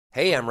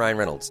Hey, I'm Ryan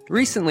Reynolds.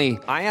 Recently,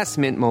 I asked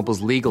Mint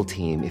Mobile's legal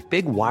team if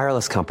big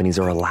wireless companies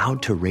are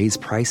allowed to raise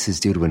prices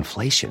due to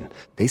inflation.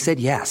 They said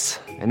yes.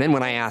 And then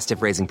when I asked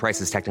if raising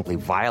prices technically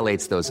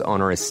violates those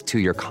onerous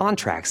two-year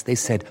contracts, they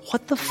said,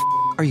 "What the f***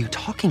 are you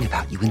talking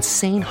about, you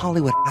insane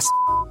Hollywood ass?"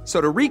 So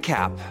to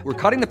recap, we're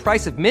cutting the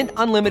price of Mint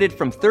Unlimited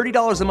from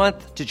 $30 a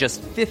month to just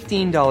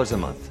 $15 a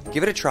month.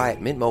 Give it a try at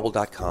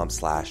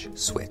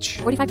mintmobile.com/switch.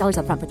 $45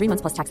 up front for 3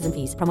 months plus taxes and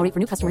fees. Promo rate for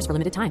new customers for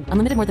limited time.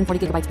 Unlimited more than 40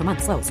 gigabytes per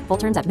month. Slows full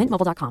terms at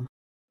mintmobile.com.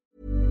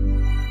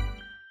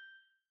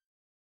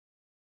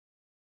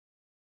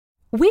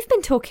 We've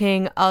been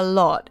talking a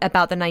lot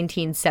about the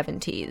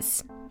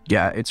 1970s.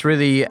 Yeah, it's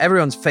really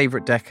everyone's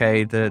favourite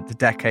decade, the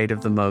decade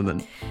of the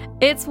moment.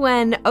 It's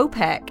when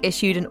OPEC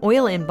issued an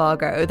oil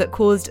embargo that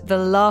caused the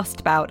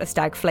last bout of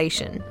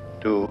stagflation.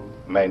 To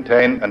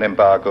maintain an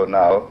embargo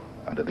now,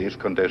 under these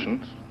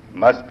conditions,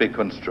 must be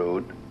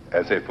construed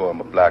as a form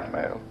of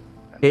blackmail.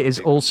 It is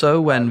also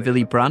when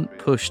Willy Brandt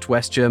pushed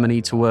West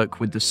Germany to work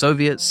with the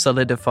Soviets,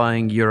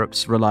 solidifying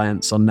Europe's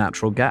reliance on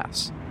natural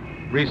gas.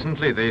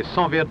 Recently, the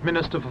Soviet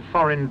Minister for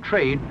Foreign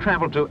Trade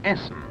travelled to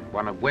Essen,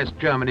 one of West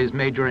Germany's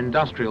major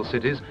industrial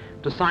cities,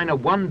 to sign a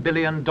 $1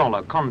 billion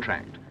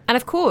contract. And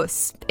of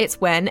course,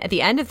 it's when, at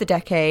the end of the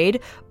decade,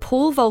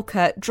 Paul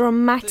Volcker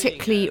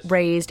dramatically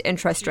raised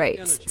interest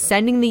rates,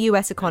 sending the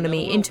US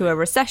economy into a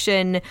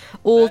recession,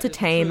 all to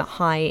tame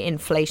high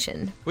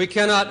inflation. We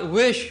cannot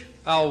wish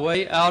our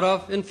way out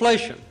of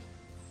inflation.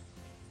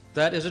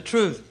 That is a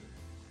truth.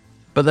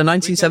 But the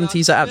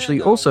 1970s are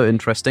actually also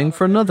interesting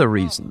for another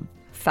reason.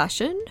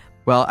 Fashion?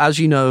 Well, as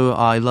you know,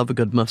 I love a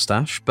good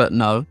mustache, but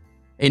no.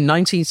 In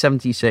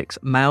 1976,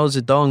 Mao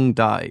Zedong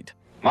died.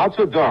 Mao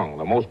Zedong,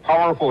 the most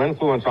powerful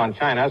influence on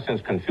China since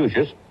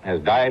Confucius,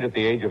 has died at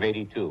the age of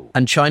 82.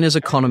 And China's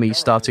economy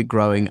started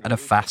growing at a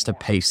faster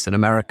pace than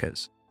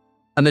America's.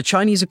 And the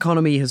Chinese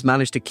economy has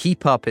managed to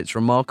keep up its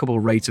remarkable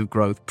rate of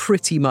growth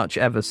pretty much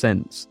ever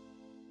since.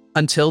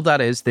 Until,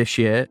 that is, this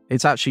year,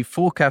 it's actually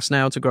forecast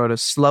now to grow at a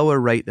slower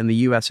rate than the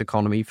US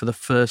economy for the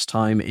first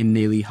time in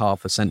nearly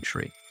half a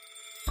century.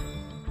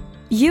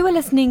 You are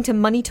listening to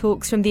Money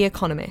Talks from The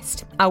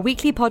Economist, our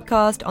weekly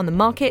podcast on the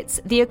markets,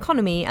 the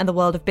economy, and the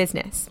world of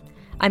business.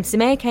 I'm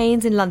Soumaya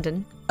Keynes in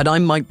London. And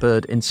I'm Mike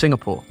Bird in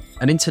Singapore.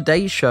 And in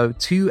today's show,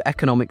 2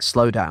 economic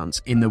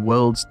slowdowns in the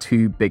world's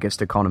 2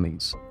 biggest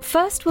economies.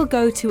 First, we'll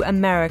go to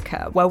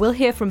America, where we'll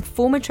hear from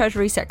former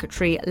Treasury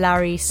Secretary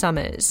Larry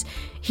Summers.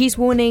 He's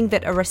warning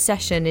that a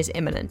recession is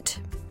imminent.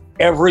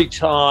 Every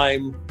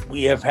time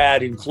we have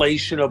had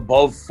inflation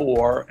above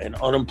 4 and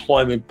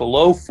unemployment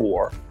below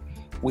 4,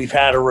 we've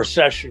had a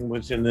recession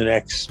within the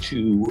next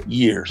 2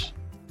 years.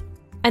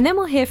 And then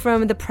we'll hear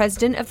from the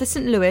president of the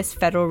St. Louis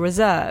Federal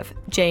Reserve,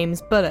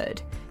 James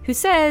Bullard, who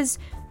says,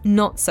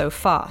 not so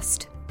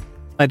fast.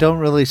 I don't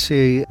really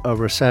see a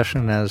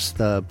recession as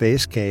the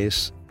base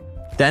case.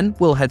 Then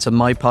we'll head to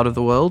my part of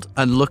the world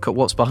and look at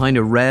what's behind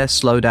a rare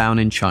slowdown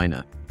in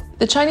China.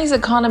 The Chinese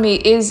economy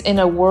is in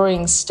a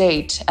worrying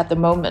state at the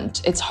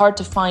moment. It's hard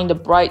to find a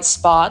bright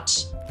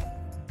spot.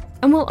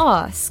 And we'll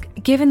ask,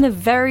 given the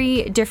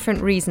very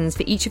different reasons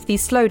for each of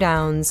these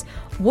slowdowns,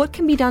 what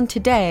can be done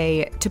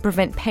today to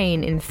prevent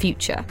pain in the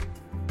future?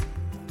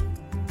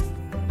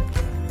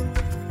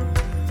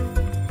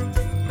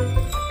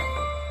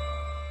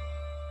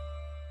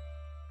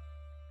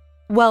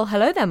 Well,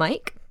 hello there,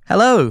 Mike.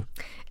 Hello.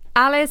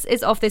 Alice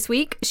is off this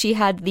week. She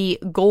had the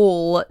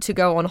goal to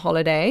go on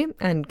holiday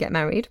and get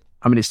married.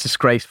 I mean, it's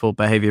disgraceful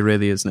behaviour,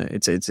 really, isn't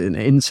it? It's an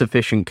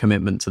insufficient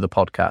commitment to the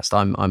podcast.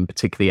 I'm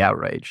particularly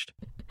outraged.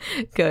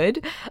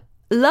 Good.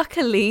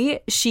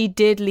 Luckily, she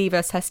did leave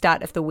us her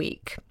stat of the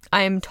week.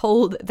 I am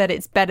told that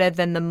it's better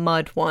than the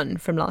mud one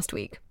from last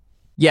week.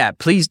 Yeah,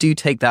 please do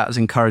take that as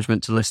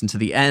encouragement to listen to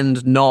the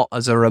end, not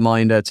as a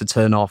reminder to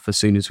turn off as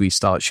soon as we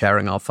start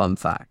sharing our fun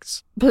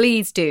facts.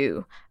 Please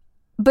do.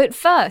 But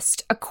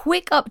first, a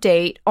quick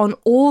update on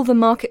all the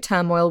market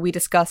turmoil we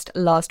discussed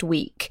last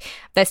week.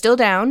 They're still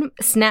down.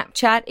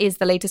 Snapchat is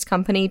the latest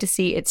company to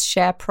see its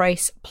share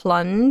price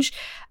plunge.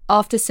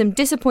 After some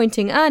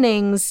disappointing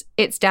earnings,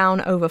 it's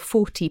down over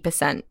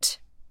 40%.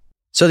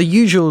 So the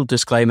usual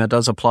disclaimer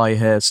does apply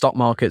here. Stock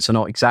markets are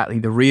not exactly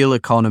the real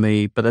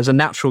economy, but there's a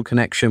natural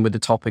connection with the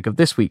topic of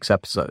this week's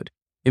episode.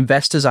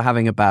 Investors are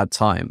having a bad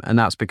time, and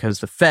that's because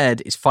the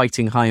Fed is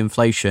fighting high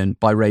inflation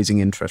by raising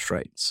interest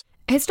rates.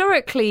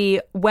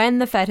 Historically, when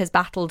the Fed has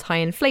battled high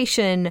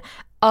inflation,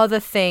 other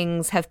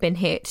things have been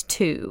hit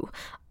too,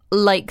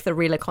 like the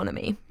real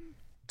economy.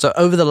 So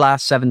over the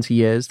last 70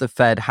 years, the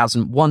Fed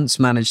hasn't once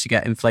managed to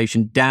get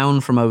inflation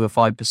down from over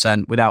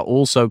 5% without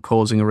also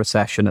causing a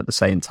recession at the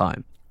same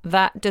time.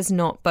 That does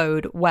not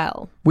bode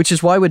well. Which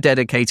is why we're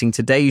dedicating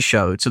today's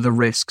show to the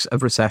risks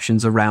of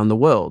recessions around the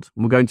world.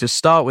 We're going to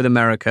start with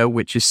America,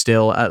 which is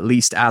still, at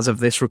least as of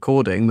this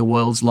recording, the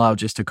world's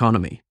largest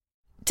economy.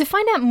 To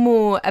find out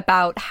more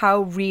about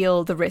how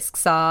real the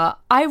risks are,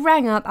 I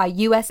rang up our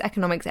US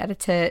economics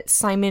editor,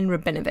 Simon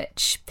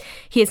Rabinovich.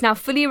 He is now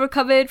fully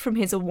recovered from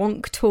his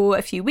wonk tour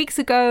a few weeks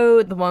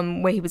ago, the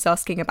one where he was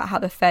asking about how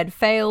the Fed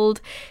failed.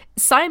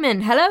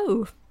 Simon,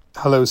 hello.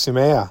 Hello,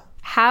 Soumaya.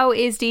 How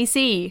is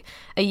DC?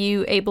 Are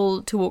you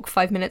able to walk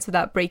 5 minutes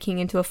without breaking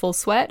into a full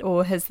sweat,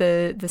 or has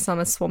the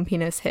summer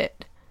swampiness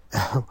hit?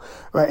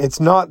 Right, it's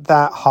not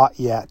that hot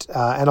yet.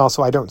 And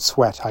also, I don't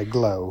sweat, I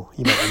glow,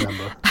 you might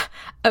remember.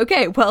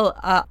 Okay, well,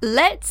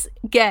 let's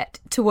get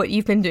to what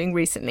you've been doing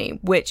recently,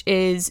 which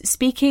is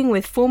speaking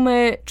with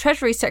former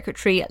Treasury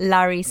Secretary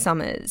Larry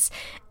Summers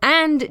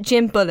and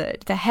Jim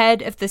Bullard, the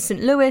head of the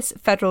St. Louis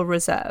Federal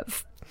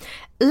Reserve.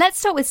 Let's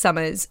start with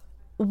Summers.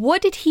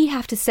 What did he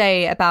have to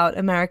say about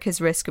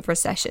America's risk of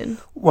recession?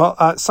 Well,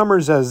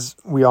 Summers, as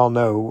we all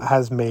know,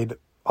 has made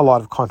a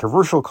lot of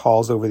controversial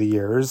calls over the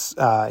years.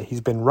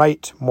 He's been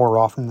right more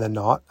often than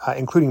not,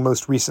 including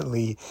most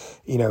recently,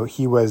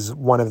 he was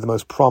one of the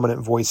most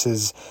prominent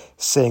voices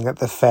saying that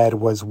the Fed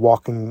was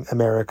walking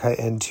America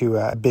into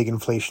a big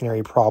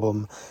inflationary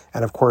problem.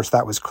 And of course,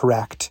 that was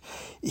correct.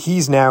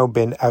 He's now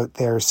been out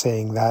there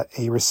saying that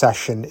a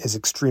recession is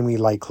extremely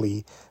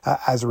likely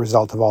as a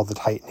result of all the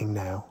tightening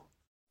now.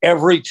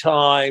 Every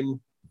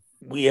time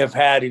we have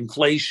had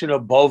inflation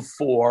above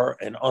 4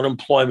 and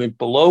unemployment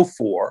below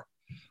 4,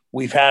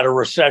 we've had a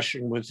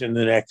recession within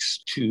the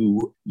next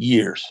 2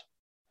 years.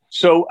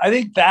 So I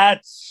think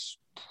that's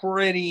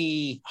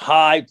pretty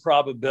high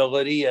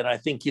probability, and I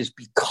think is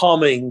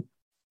becoming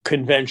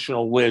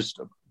conventional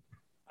wisdom.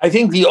 I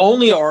think the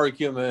only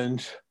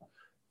argument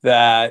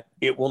that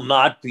it will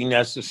not be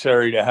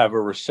necessary to have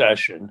a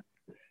recession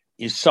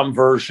is some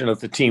version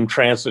of the team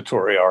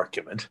transitory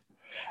argument.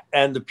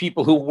 And the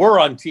people who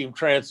were on team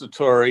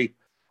transitory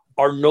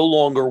are no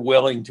longer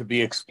willing to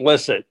be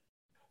explicit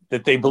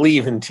that they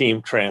believe in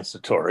team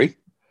transitory.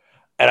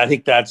 And I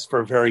think that's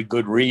for very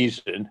good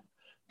reason.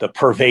 The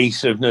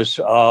pervasiveness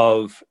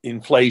of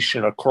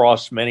inflation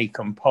across many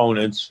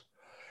components,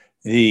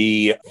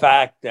 the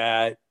fact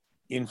that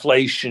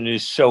inflation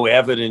is so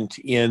evident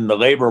in the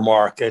labor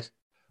market,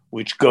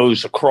 which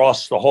goes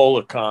across the whole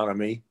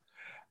economy,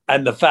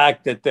 and the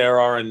fact that there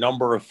are a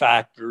number of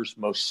factors,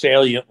 most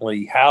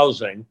saliently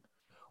housing,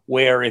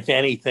 where, if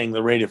anything,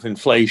 the rate of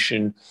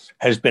inflation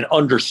has been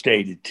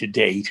understated to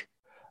date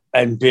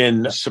and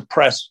been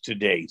suppressed to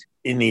date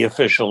in the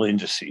official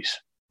indices.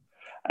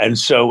 And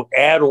so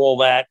add all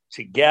that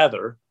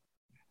together,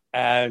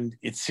 and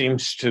it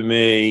seems to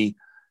me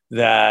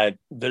that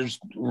there's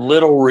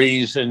little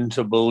reason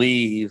to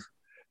believe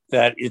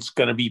that it's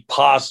going to be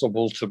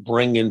possible to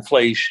bring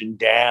inflation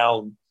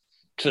down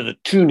to the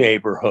 2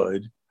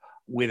 neighborhood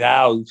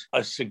without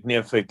a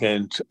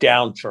significant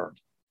downturn.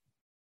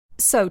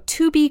 So,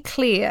 to be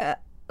clear,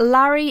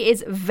 Larry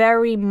is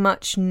very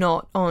much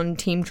not on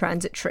team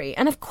transitory.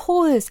 And of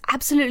course,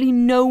 absolutely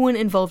no one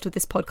involved with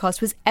this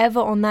podcast was ever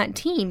on that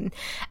team,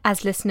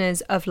 as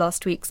listeners of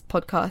last week's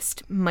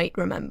podcast might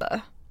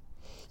remember.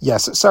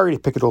 Yes, sorry to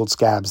pick at old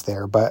scabs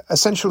there, but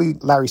essentially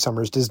Larry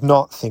Summers does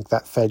not think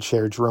that Fed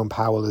Chair Jerome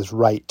Powell is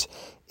right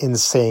in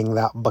saying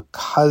that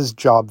because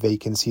job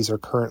vacancies are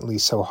currently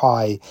so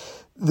high,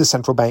 the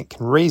central bank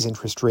can raise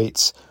interest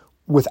rates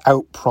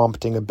without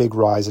prompting a big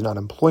rise in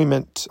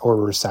unemployment or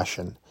a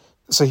recession.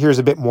 So here's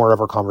a bit more of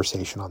our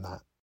conversation on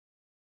that.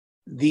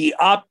 The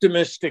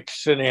optimistic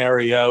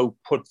scenario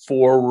put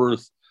forward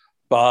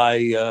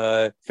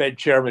by Fed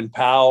Chairman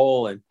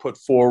Powell and put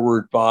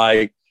forward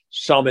by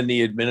some in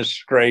the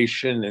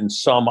administration and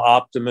some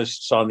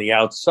optimists on the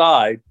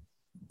outside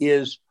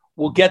is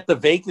we'll get the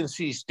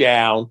vacancies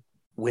down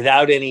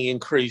without any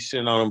increase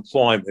in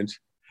unemployment,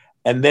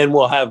 and then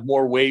we'll have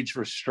more wage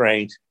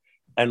restraint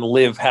and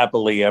live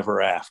happily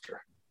ever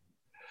after.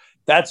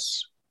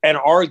 That's an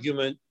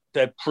argument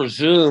that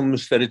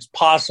presumes that it's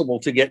possible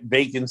to get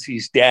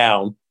vacancies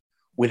down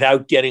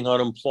without getting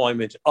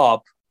unemployment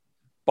up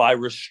by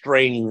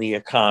restraining the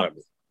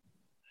economy.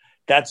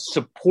 That's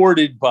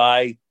supported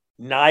by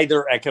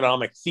neither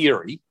economic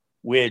theory,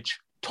 which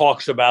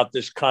talks about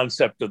this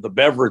concept of the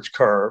Beveridge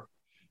curve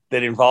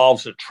that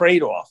involves a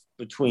trade-off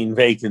between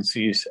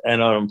vacancies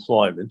and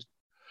unemployment,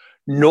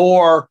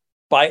 nor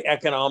by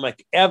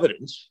economic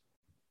evidence.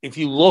 If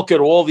you look at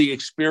all the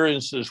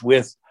experiences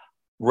with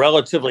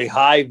relatively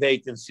high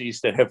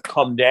vacancies that have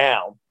come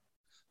down,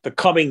 the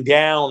coming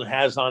down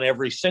has on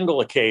every single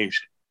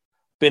occasion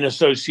been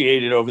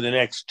associated over the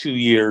next 2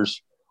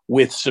 years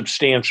with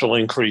substantial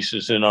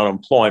increases in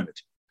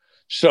unemployment.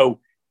 So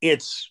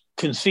it's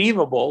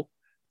conceivable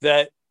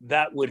that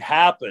that would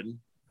happen,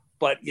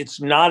 but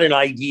it's not an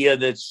idea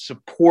that's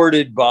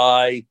supported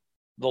by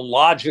the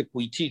logic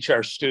we teach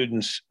our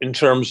students in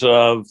terms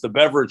of the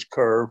Beveridge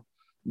curve,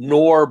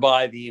 nor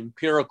by the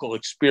empirical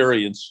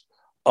experience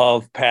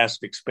of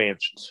past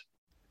expansions.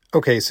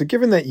 Okay, so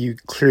given that you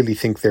clearly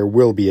think there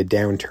will be a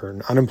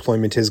downturn,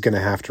 unemployment is going to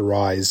have to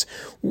rise,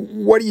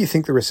 what do you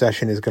think the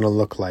recession is going to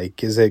look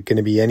like? Is it going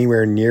to be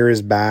anywhere near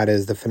as bad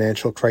as the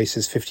financial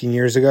crisis 15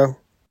 years ago?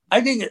 I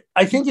think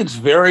it's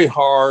very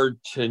hard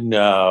to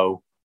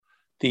know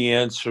the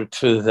answer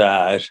to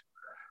that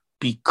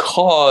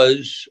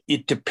because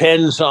it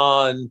depends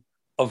on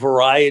a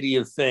variety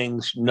of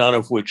things, none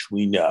of which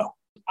we know.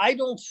 I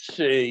don't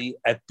see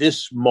at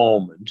this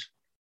moment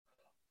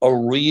a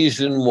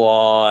reason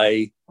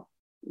why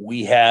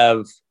we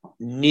have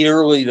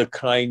nearly the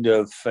kind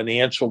of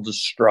financial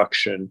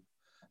destruction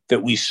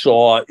that we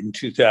saw in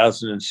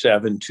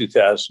 2007,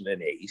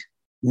 2008,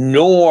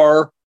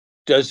 nor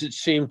does it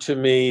seem to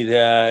me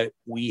that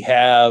we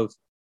have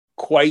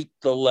quite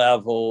the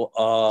level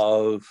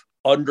of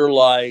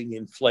underlying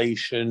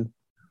inflation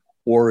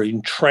or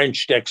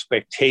entrenched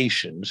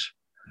expectations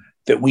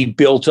that we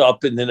built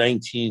up in the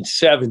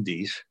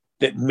 1970s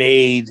that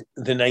made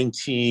the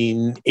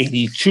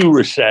 1982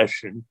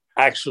 recession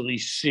actually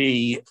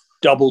see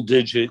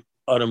double-digit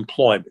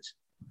unemployment.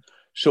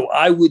 So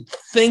I would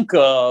think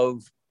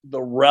of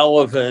the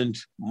relevant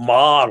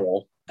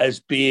model as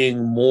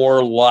being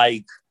more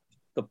like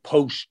the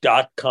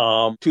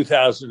post-dot-com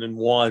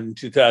 2001,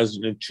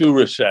 2002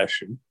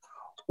 recession,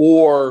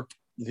 or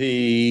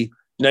the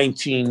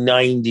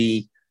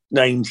 1990,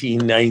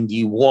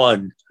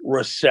 1991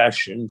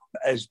 recession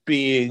as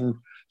being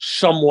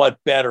somewhat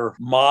better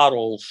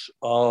models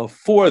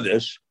for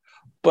this.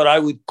 But I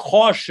would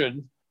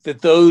caution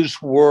that those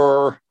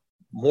were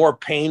more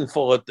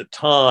painful at the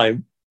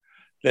time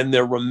than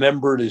they're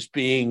remembered as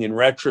being in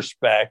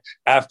retrospect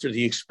after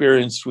the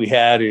experience we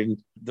had in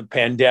the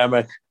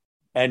pandemic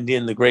and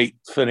in the great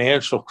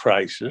financial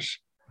crisis.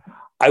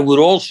 I would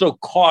also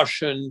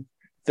caution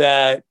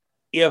that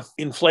if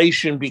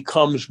inflation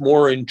becomes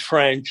more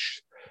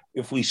entrenched,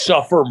 if we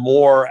suffer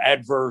more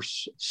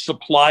adverse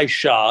supply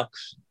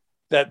shocks,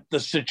 that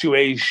the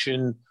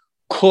situation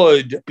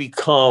could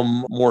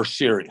become more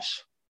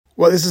serious.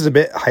 Well, this is a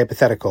bit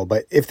hypothetical,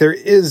 but if there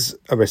is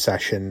a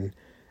recession,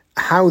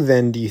 how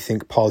then do you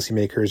think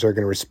policymakers are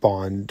going to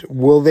respond?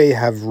 Will they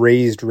have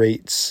raised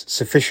rates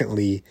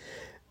sufficiently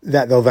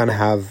that they'll then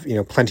have,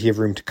 plenty of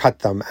room to cut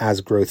them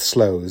as growth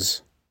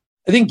slows?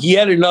 I think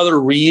yet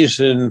another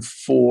reason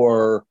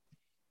for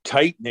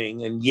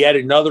tightening and yet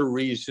another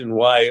reason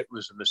why it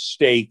was a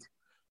mistake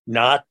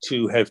not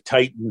to have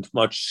tightened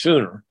much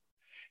sooner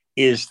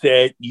is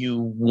that you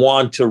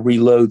want to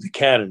reload the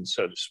cannon,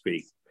 so to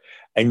speak,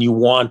 and you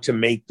want to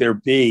make there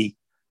be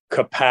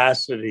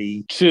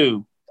capacity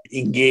to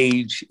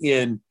engage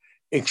in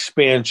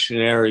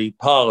expansionary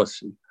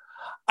policy.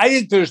 I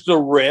think there's the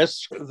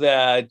risk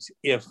that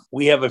if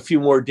we have a few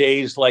more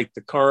days like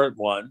the current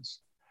ones,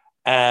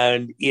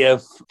 and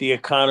if the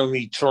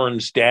economy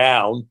turns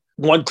down,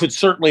 one could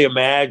certainly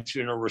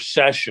imagine a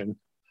recession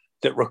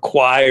that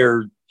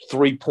required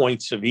 3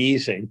 points of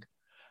easing,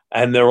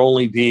 and there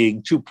only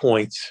being 2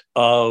 points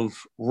of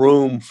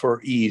room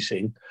for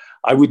easing.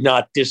 I would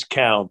not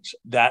discount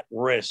that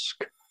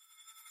risk.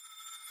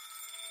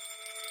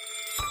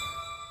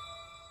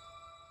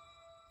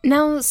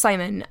 Now,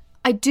 Simon,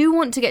 I do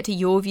want to get to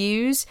your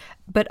views,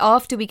 but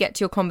after we get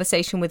to your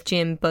conversation with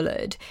Jim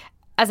Bullard.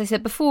 As I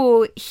said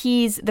before,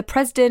 he's the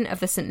president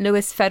of the St.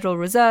 Louis Federal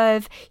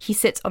Reserve. He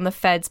sits on the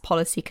Fed's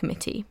policy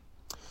committee.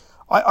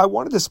 I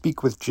wanted to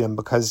speak with Jim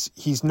because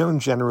he's known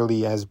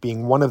generally as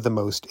being one of the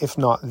most, if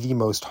not the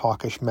most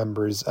hawkish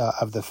members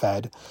of the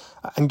Fed.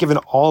 And given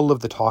all of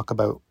the talk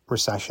about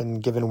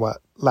recession, given what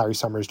Larry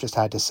Summers just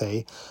had to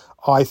say,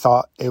 I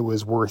thought it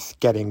was worth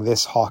getting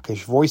this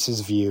hawkish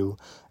voice's view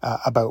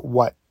about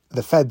what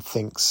the Fed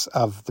thinks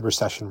of the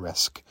recession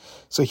risk.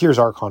 So here's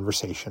our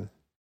conversation.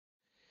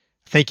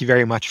 Thank you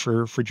very much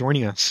for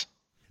joining us.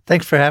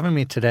 Thanks for having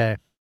me today.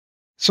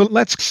 So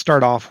let's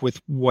start off with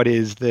what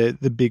is the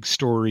big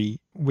story,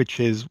 which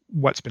is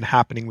what's been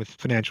happening with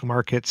financial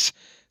markets,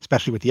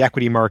 especially with the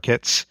equity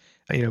markets.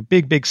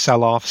 Big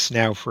sell-offs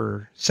now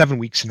for 7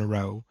 weeks in a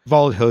row.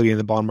 Volatility in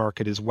the bond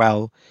market as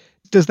well.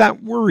 Does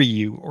that worry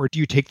you, or do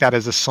you take that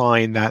as a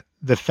sign that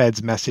the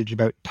Fed's message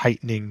about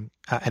tightening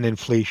and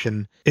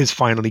inflation is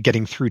finally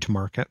getting through to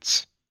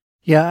markets?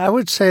 Yeah, I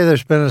would say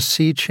there's been a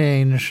sea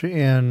change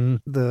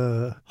in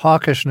the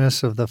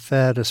hawkishness of the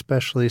Fed,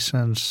 especially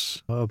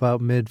since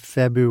about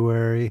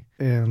mid-February.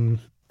 And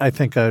I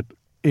think an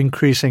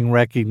increasing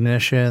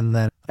recognition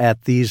that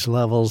at these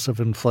levels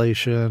of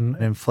inflation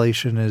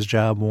is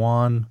job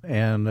one,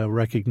 and a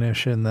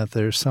recognition that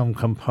there's some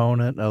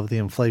component of the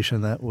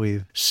inflation that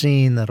we've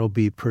seen that'll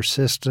be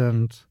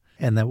persistent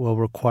and that will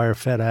require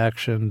Fed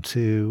action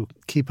to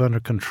keep under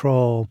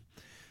control.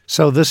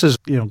 So this is,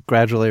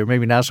 gradually, or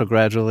maybe not so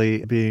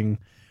gradually, being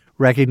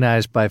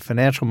recognized by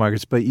financial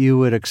markets. But you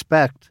would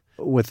expect,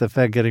 with the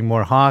Fed getting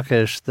more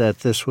hawkish,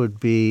 that this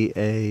would be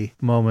a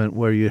moment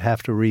where you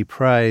have to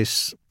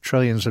reprice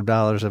trillions of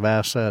dollars of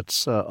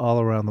assets all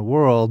around the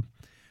world.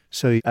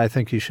 So I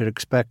think you should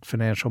expect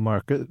financial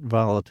market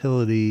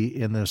volatility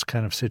in this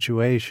kind of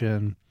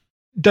situation.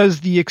 Does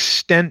the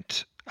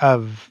extent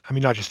of,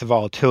 not just the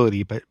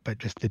volatility, but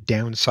just the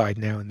downside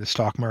now in the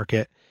stock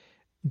market,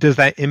 does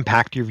that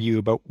impact your view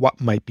about what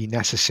might be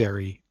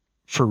necessary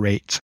for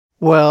rates?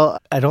 Well,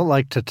 I don't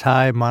like to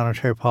tie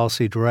monetary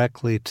policy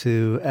directly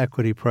to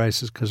equity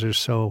prices because they're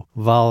so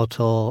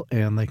volatile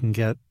and they can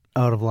get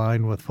out of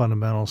line with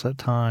fundamentals at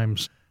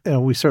times.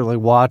 We certainly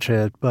watch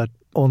it, but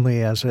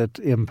only as it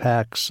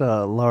impacts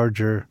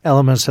larger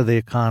elements of the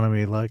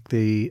economy, like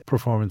the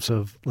performance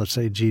of, let's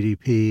say,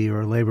 GDP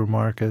or labor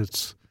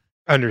markets.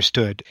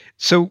 Understood.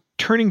 So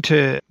turning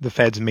to the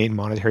Fed's main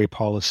monetary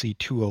policy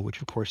tool,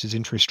 which of course is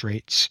interest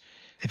rates,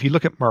 if you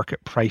look at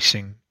market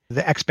pricing,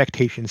 the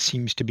expectation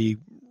seems to be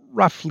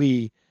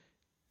roughly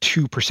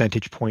 2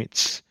 percentage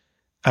points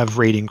of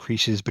rate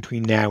increases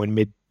between now and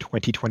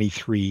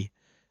mid-2023.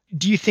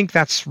 Do you think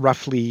that's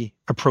roughly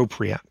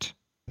appropriate,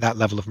 that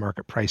level of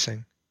market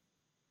pricing?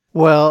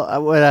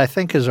 Well, what I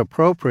think is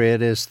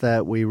appropriate is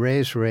that we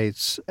raise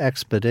rates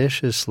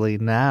expeditiously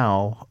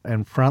now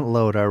and front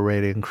load our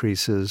rate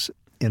increases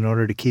in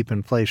order to keep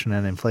inflation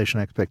and inflation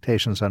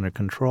expectations under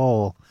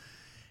control,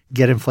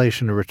 get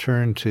inflation to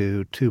return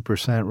to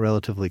 2%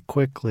 relatively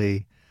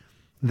quickly.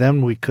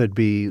 Then we could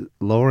be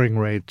lowering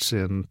rates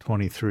in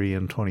 23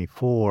 and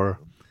 24.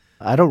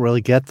 I don't really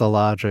get the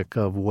logic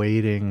of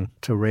waiting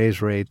to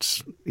raise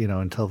rates,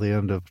 until the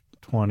end of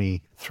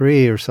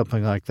 23 or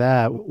something like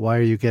that. Why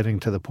are you getting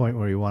to the point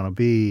where you want to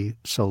be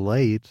so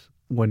late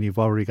when you've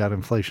already got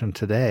inflation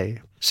today?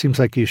 Seems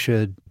like you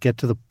should get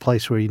to the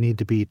place where you need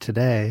to be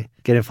today,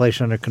 get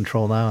inflation under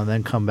control now, and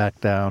then come back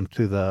down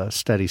to the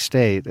steady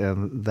state.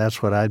 And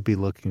that's what I'd be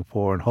looking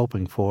for and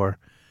hoping for.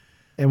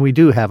 And we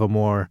do have a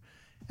more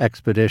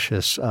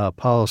expeditious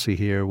policy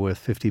here with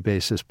 50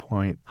 basis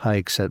point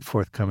hikes at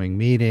forthcoming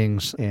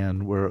meetings.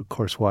 And we're, of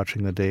course,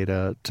 watching the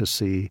data to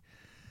see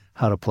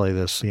how to play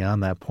this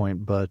beyond that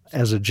point. But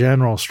as a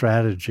general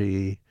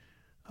strategy,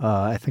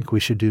 I think we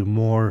should do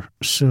more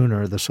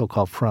sooner, the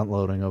so-called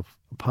front-loading of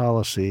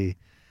policy.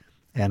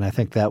 And I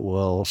think that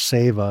will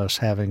save us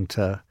having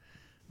to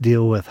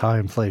deal with high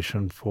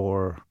inflation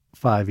for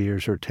 5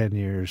 years or 10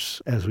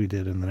 years as we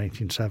did in the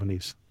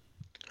 1970s.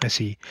 I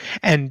see.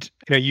 And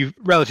you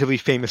relatively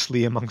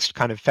famously amongst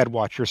kind of Fed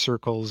watcher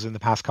circles in the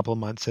past couple of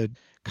months had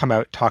come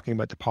out talking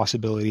about the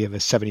possibility of a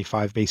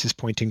 75 basis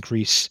point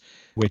increase,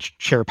 which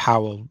Chair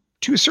Powell,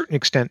 to a certain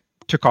extent,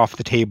 took off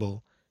the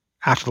table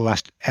after the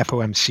last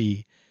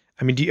FOMC.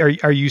 I mean,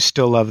 are you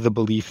still of the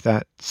belief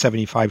that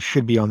 75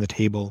 should be on the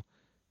table,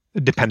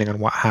 depending on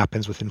what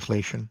happens with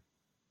inflation?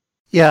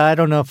 Yeah, I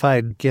don't know if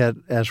I'd get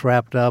as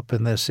wrapped up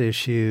in this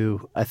issue.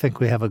 I think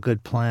we have a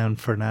good plan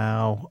for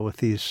now with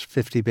these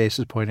 50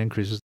 basis point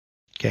increases.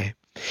 Okay.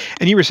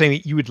 And you were saying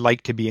that you would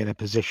like to be in a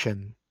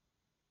position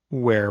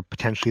where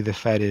potentially the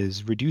Fed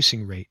is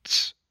reducing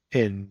rates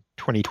in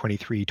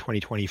 2023,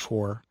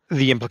 2024.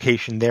 The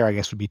implication there, I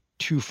guess, would be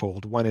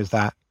twofold. One is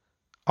that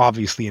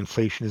obviously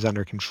inflation is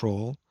under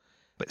control,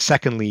 but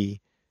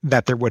secondly,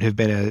 that there would have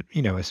been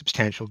a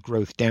substantial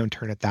growth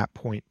downturn at that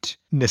point,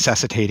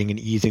 necessitating an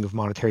easing of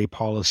monetary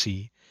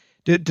policy.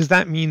 Does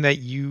that mean that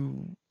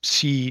you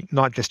see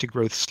not just a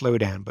growth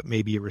slowdown, but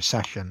maybe a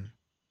recession?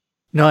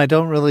 No, I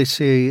don't really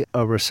see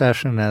a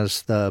recession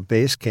as the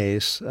base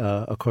case.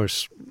 Of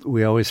course,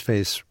 we always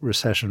face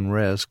recession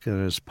risk,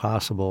 and it's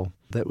possible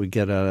that we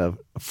get a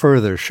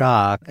further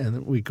shock and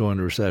that we go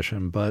into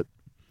recession. But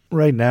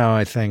right now,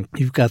 I think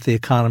you've got the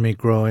economy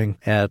growing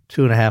at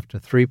 2.5% to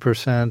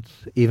 3%.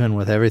 Even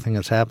with everything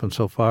that's happened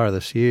so far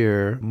this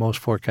year, most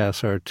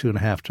forecasts are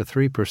 2.5% to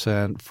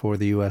 3% for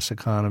the U.S.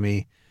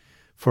 economy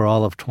for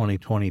all of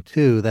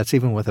 2022. That's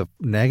even with a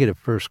negative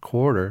first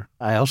quarter.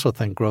 I also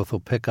think growth will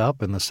pick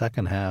up in the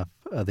second half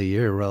of the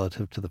year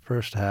relative to the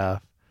first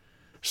half.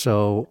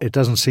 So it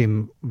doesn't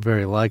seem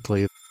very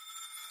likely.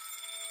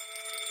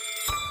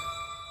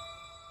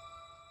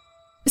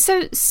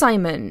 So,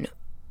 Simon,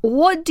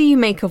 what do you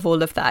make of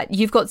all of that?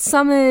 You've got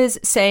Summers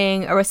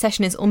saying a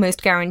recession is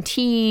almost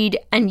guaranteed,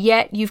 and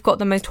yet you've got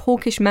the most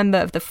hawkish member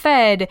of the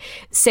Fed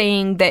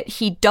saying that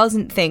he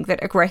doesn't think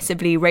that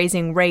aggressively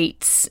raising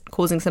rates,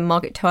 causing some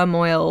market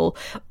turmoil,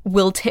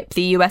 will tip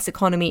the US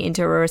economy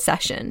into a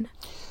recession.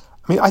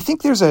 I mean, I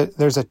think there's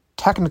a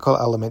technical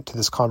element to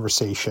this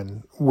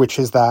conversation, which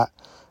is that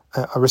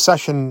a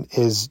recession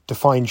is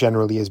defined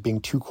generally as being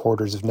 2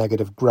 quarters of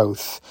negative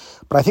growth.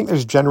 But I think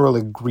there's general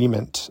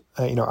agreement,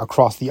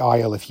 across the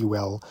aisle, if you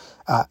will,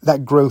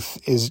 that growth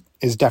is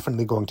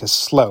definitely going to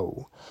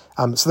slow.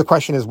 So the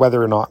question is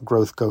whether or not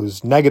growth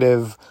goes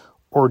negative,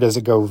 or does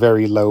it go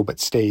very low but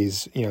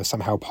stays,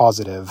 somehow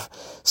positive.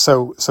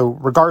 So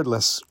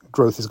regardless,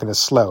 growth is going to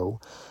slow.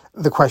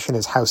 The question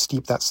is how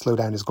steep that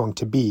slowdown is going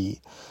to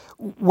be.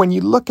 When you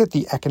look at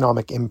the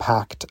economic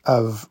impact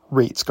of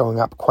rates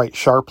going up quite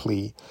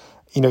sharply,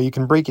 you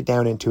can break it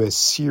down into a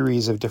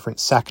series of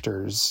different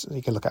sectors.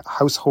 You can look at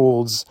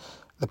households,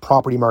 the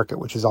property market,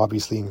 which is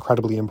obviously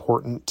incredibly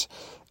important,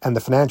 and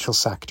the financial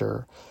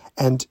sector.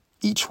 And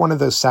each one of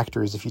those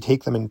sectors, if you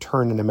take them in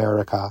turn in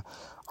America,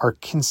 are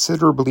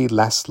considerably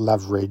less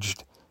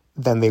leveraged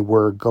than they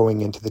were going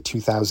into the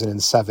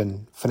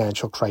 2007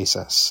 financial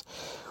crisis,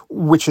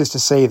 which is to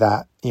say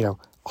that,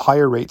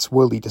 higher rates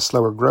will lead to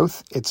slower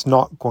growth. It's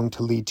not going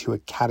to lead to a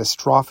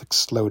catastrophic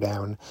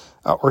slowdown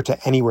or to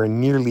anywhere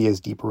nearly as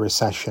deep a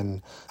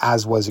recession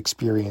as was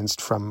experienced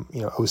from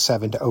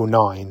 07 to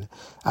 09.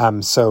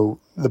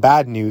 So the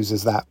bad news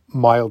is that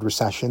mild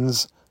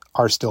recessions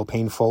are still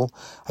painful.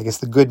 I guess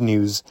the good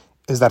news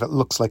is that it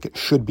looks like it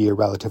should be a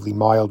relatively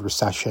mild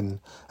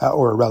recession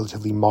or a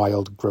relatively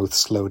mild growth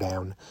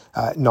slowdown,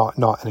 not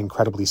an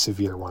incredibly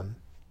severe one.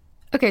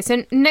 Okay,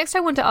 so next I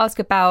want to ask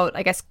about,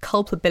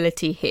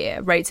 culpability here,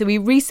 right? So we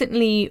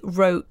recently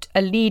wrote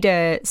a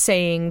leader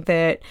saying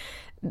that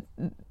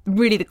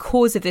really the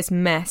cause of this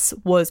mess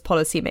was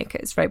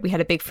policymakers, right? We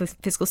had a big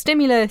fiscal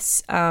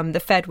stimulus.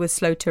 The Fed was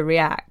slow to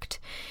react.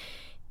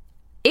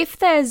 If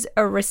there's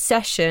a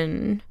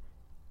recession,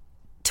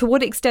 to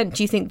what extent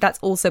do you think that's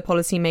also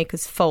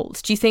policymakers'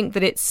 fault? Do you think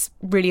that it's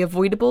really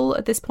avoidable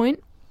at this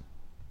point?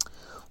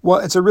 Well,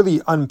 it's a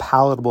really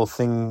unpalatable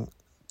thing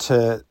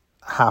to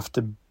have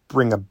to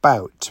bring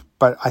about.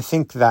 But I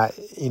think that,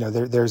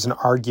 there's an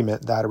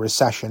argument that a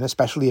recession,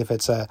 especially if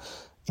it's a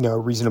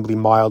reasonably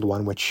mild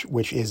one,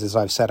 which is, as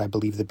I've said, I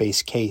believe the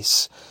base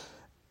case,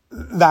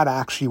 that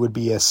actually would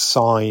be a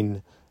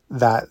sign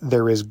that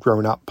there is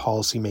grown-up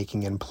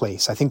policymaking in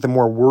place. I think the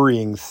more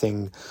worrying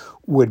thing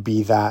would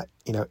be that,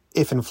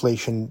 if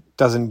inflation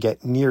doesn't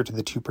get near to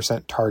the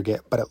 2%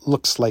 target, but it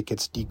looks like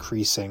it's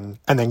decreasing,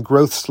 and then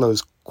growth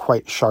slows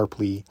quite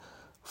sharply,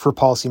 for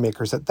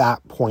policymakers at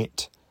that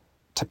point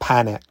to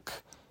panic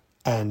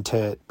and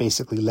to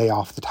basically lay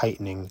off the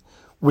tightening,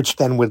 which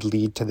then would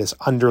lead to this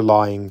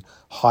underlying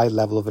high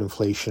level of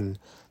inflation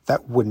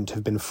that wouldn't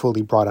have been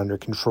fully brought under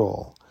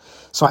control.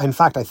 So in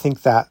fact, I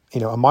think that,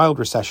 a mild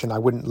recession, I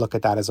wouldn't look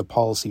at that as a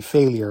policy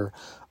failure.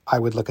 I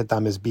would look at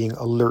them as being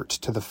alert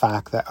to the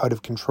fact that out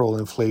of control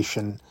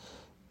inflation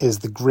is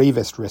the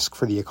gravest risk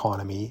for the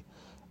economy.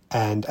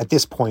 And at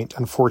this point,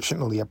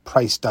 unfortunately, a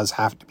price does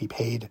have to be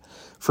paid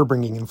for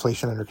bringing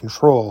inflation under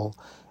control.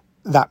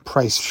 That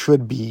price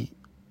should be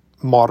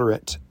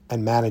moderate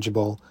and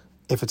manageable.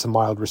 If it's a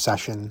mild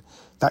recession,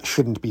 that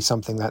shouldn't be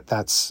something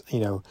that's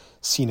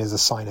seen as a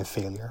sign of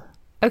failure.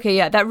 Okay,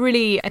 yeah, that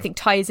really, I think,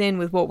 ties in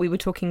with what we were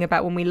talking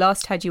about when we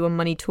last had you on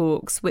Money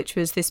Talks, which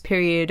was this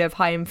period of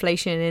high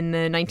inflation in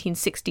the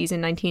 1960s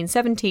and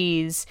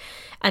 1970s.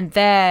 And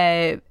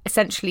there,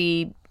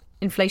 essentially,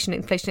 inflation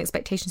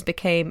expectations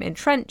became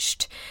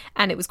entrenched,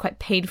 and it was quite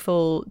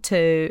painful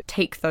to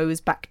take those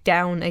back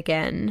down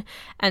again.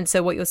 And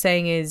so what you're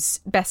saying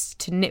is best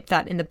to nip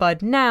that in the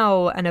bud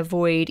now and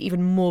avoid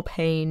even more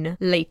pain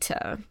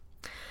later.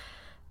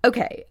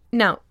 Okay,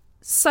 now,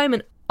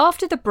 Simon,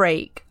 after the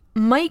break,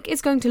 Mike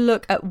is going to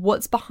look at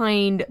what's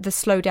behind the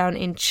slowdown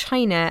in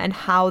China and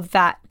how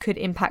that could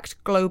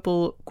impact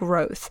global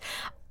growth.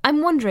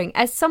 I'm wondering,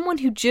 as someone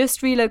who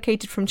just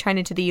relocated from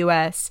China to the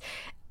US,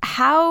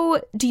 how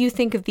do you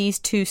think of these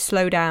two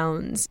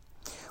slowdowns?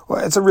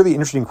 Well, it's a really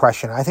interesting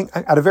question. I think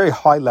at a very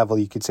high level,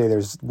 you could say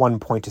there's one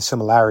point of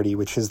similarity,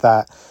 which is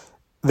that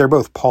they're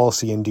both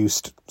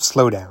policy-induced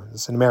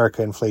slowdowns. In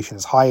America, inflation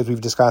is high, as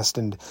we've discussed,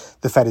 and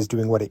the Fed is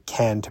doing what it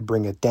can to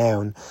bring it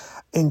down.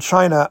 In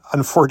China,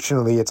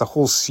 unfortunately, it's a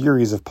whole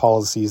series of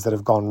policies that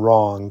have gone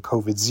wrong.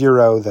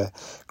 COVID-0, the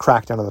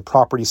crackdown on the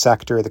property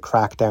sector, the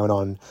crackdown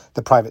on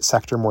the private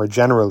sector more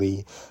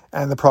generally.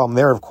 And the problem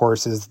there, of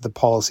course, is the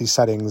policy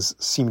settings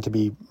seem to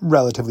be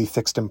relatively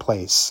fixed in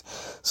place.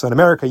 So in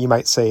America, you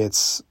might say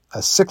it's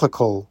a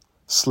cyclical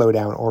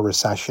slowdown or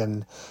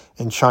recession.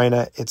 In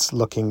China, it's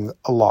looking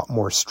a lot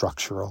more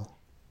structural.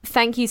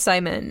 Thank you,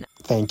 Simon.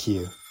 Thank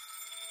you.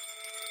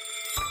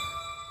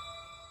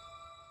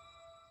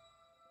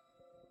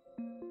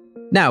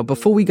 Now,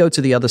 before we go to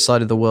the other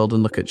side of the world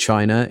and look at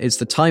China, it's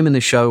the time in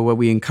the show where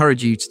we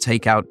encourage you to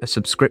take out a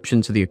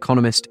subscription to The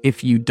Economist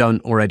if you don't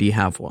already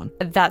have one.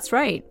 That's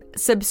right.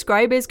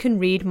 Subscribers can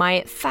read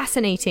my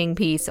fascinating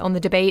piece on the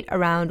debate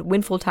around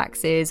windfall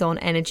taxes on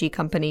energy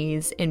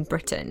companies in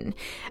Britain.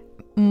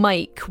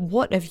 Mike,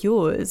 what of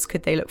yours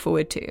could they look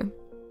forward to?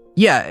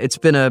 Yeah, it's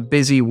been a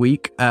busy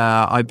week.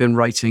 I've been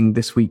writing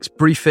this week's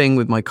briefing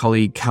with my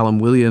colleague Callum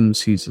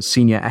Williams, who's a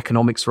senior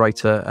economics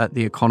writer at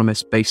The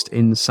Economist based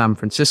in San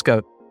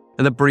Francisco.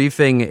 And the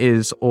briefing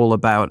is all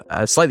about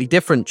a slightly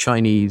different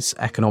Chinese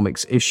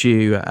economics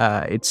issue.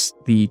 It's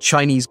the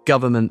Chinese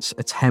government's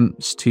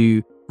attempts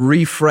to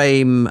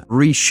reframe,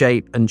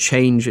 reshape, and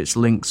change its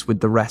links with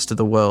the rest of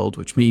the world,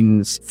 which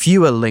means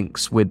fewer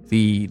links with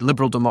the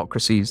liberal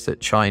democracies that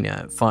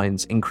China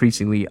finds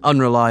increasingly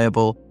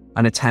unreliable,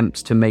 and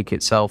attempts to make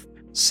itself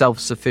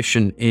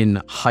self-sufficient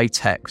in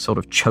high-tech sort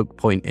of choke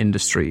point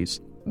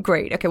industries.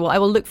 Great. Okay, well, I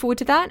will look forward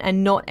to that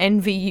and not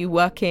envy you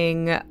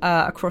working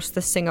across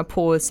the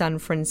Singapore-San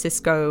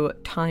Francisco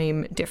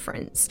time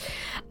difference.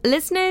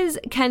 Listeners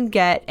can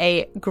get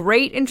a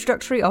great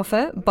introductory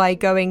offer by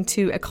going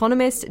to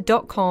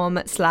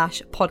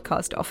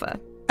economist.com/podcast offer.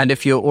 And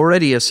if you're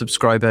already a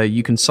subscriber,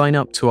 you can sign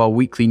up to our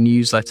weekly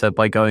newsletter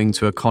by going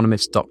to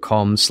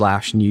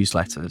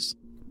economist.com/newsletters.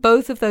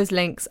 Both of those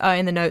links are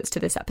in the notes to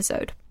this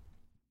episode.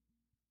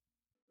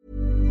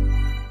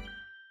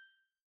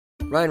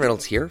 Ryan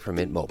Reynolds here from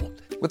Mint Mobile.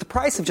 With the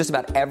price of just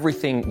about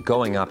everything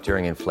going up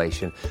during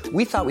inflation,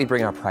 we thought we'd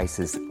bring our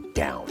prices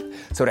down.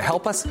 So to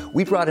help us,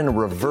 we brought in a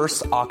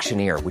reverse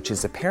auctioneer, which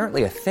is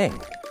apparently a thing.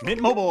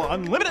 Mint Mobile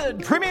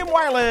Unlimited Premium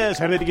Wireless.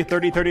 How to get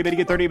 30, 30, bit to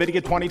get 30, bit to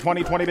get 20,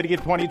 20, 20, bit to get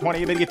 20,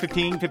 20, bit to get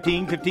 15,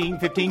 15, 15,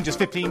 15, just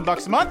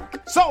 $15 a month?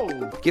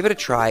 Sold! Give it a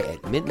try at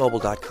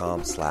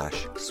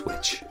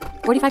mintmobile.com/switch.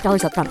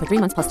 $45 up front for 3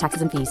 months plus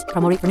taxes and fees.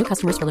 Promo rate for new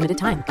customers for limited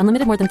time.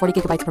 Unlimited more than 40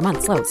 gigabytes per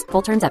month. Slows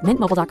full terms at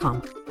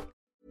mintmobile.com.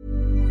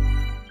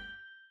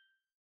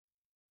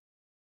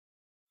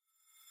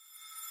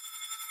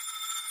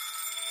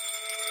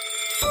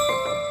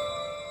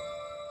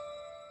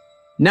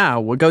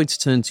 Now we're going to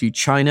turn to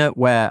China,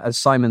 where, as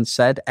Simon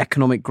said,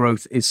 economic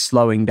growth is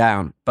slowing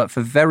down, but for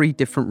very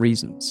different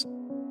reasons.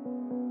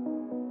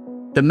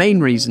 The main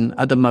reason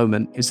at the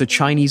moment is the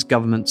Chinese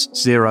government's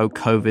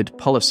zero-COVID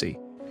policy.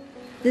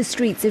 The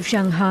streets of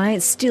Shanghai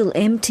still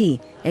empty,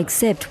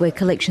 except where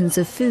collections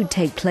of food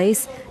take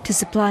place to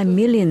supply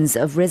millions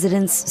of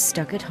residents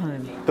stuck at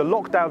home. The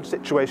lockdown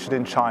situation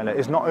in China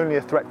is not only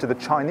a threat to the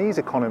Chinese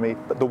economy,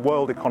 but the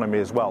world economy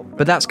as well.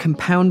 But that's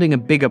compounding a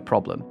bigger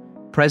problem.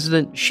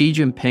 President Xi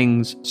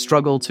Jinping's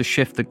struggle to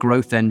shift the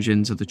growth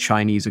engines of the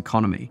Chinese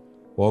economy.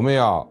 我们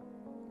要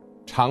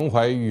常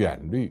怀远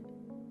虑，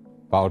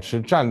保持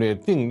战略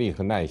定力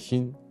和耐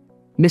心。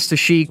 Mr.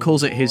 Xi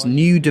calls it his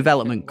new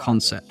development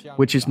concept,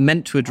 which is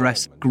meant to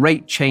address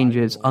great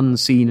changes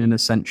unseen in a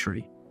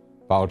century.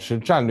 保持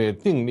战略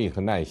定力和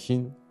耐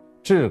心，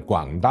致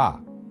广大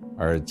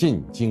而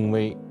尽精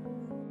微。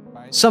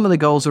 Some of the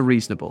goals are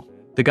reasonable.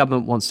 The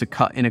government wants to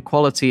cut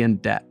inequality and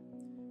debt.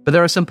 But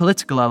there are some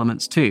political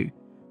elements too.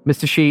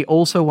 Mr. Xi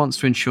also wants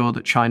to ensure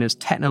that China's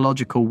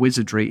technological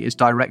wizardry is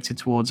directed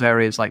towards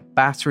areas like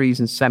batteries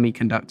and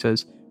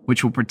semiconductors,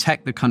 which will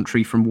protect the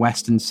country from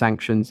Western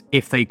sanctions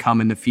if they come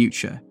in the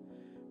future.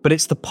 But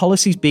it's the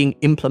policies being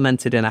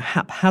implemented in a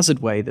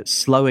haphazard way that's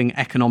slowing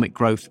economic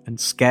growth and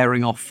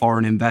scaring off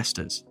foreign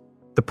investors.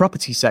 The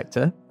property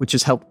sector, which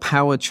has helped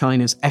power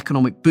China's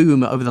economic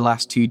boom over the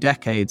last 2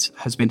 decades,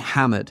 has been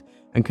hammered,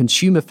 and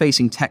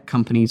consumer-facing tech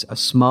companies are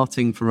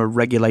smarting from a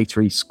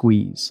regulatory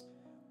squeeze.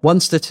 One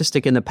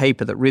statistic in the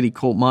paper that really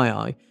caught my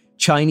eye: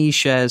 Chinese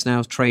shares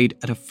now trade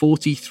at a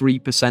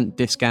 43%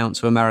 discount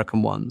to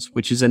American ones,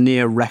 which is a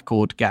near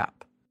record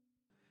gap.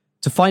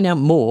 To find out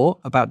more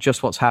about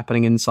just what's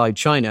happening inside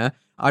China,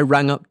 I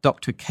rang up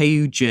Dr.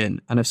 Keiyu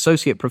Jin, an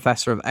associate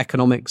professor of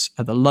economics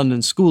at the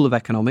London School of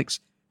Economics,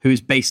 who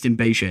is based in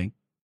Beijing.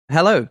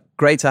 Hello,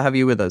 great to have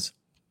you with us.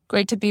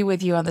 Great to be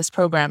with you on this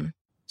program.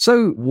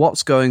 So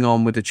what's going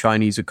on with the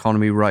Chinese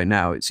economy right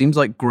now? It seems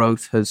like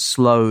growth has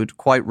slowed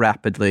quite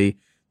rapidly.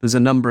 There's a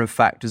number of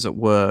factors at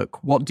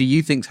work. What do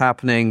you think's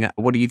happening?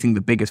 What do you think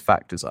the biggest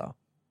factors are?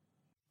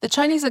 The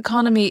Chinese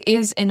economy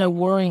is in a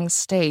worrying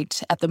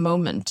state at the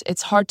moment.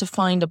 It's hard to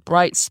find a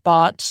bright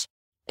spot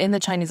in the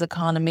Chinese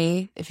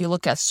economy. If you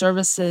look at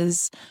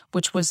services,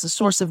 which was the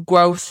source of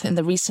growth in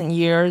the recent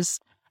years,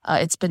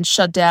 it's been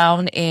shut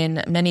down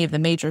in many of the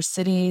major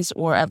cities,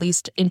 or at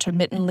least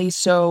intermittently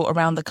so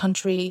around the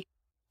country.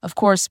 Of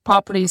course,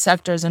 property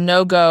sector is a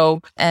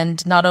no-go,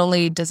 and not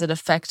only does it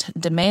affect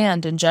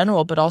demand in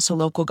general, but also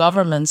local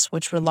governments,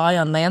 which rely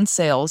on land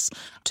sales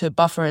to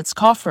buffer its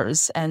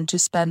coffers and to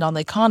spend on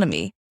the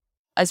economy.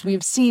 As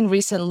we've seen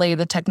recently,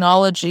 the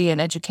technology and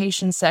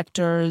education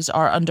sectors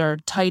are under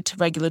tight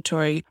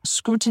regulatory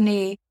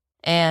scrutiny,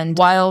 and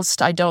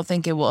whilst I don't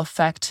think it will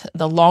affect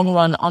the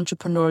long-run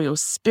entrepreneurial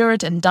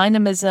spirit and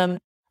dynamism,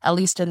 at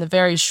least in the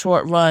very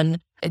short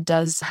run, it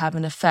does have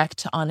an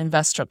effect on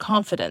investor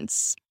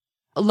confidence.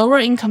 Lower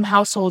income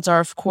households are,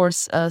 of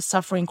course,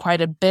 suffering quite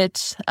a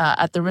bit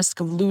at the risk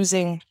of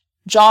losing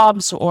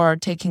jobs or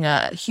taking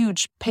a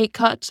huge pay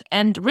cut.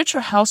 And richer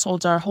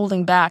households are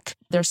holding back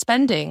their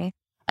spending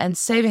and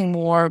saving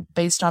more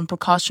based on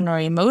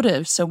precautionary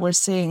motives. So we're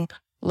seeing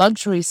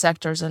luxury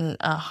sectors and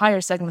higher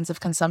segments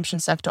of consumption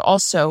sector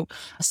also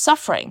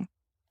suffering.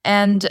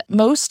 And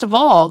most of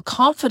all,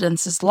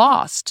 confidence is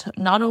lost,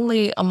 not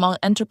only among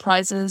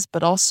enterprises,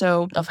 but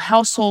also of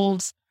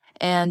households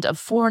and of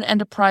foreign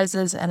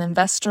enterprises and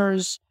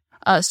investors.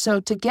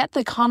 So to get the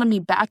economy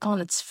back on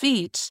its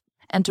feet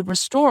and to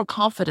restore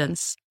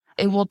confidence,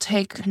 it will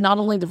take not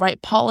only the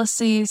right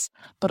policies,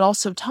 but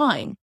also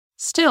time.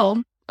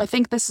 Still, I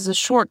think this is a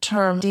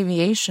short-term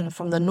deviation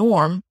from the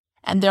norm,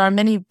 and there are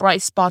many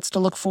bright spots to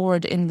look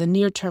forward in the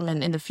near term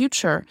and in the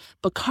future.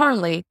 But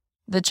currently,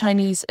 the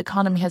Chinese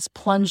economy has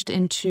plunged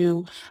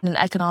into an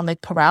economic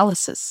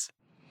paralysis.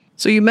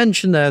 So you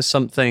mentioned there's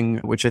something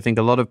which I think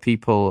a lot of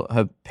people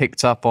have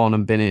picked up on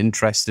and been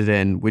interested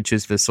in, which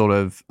is the sort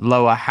of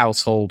lower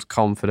household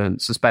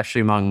confidence, especially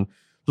among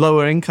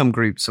lower income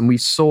groups. And we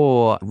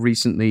saw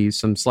recently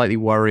some slightly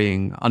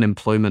worrying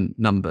unemployment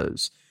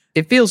numbers.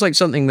 It feels like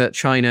something that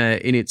China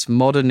in its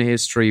modern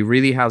history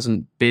really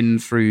hasn't been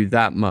through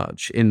that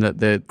much, in that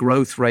the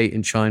growth rate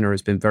in China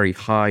has been very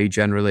high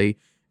generally.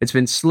 It's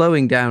been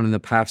slowing down in the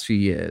past few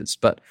years,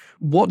 but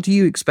what do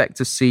you expect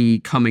to see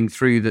coming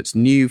through that's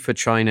new for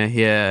China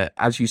here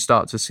as you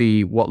start to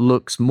see what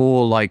looks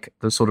more like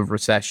the sort of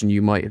recession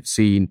you might have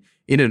seen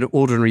in an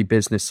ordinary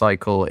business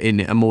cycle in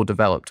a more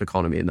developed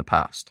economy in the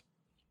past?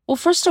 Well,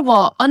 first of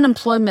all,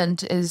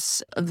 unemployment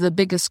is the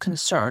biggest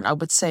concern, I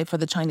would say, for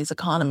the Chinese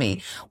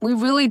economy. We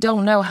really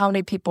don't know how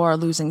many people are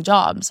losing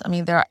jobs. I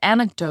mean, there are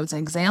anecdotes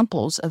and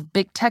examples of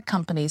big tech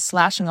companies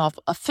slashing off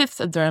a fifth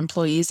of their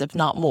employees, if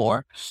not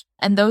more.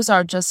 And those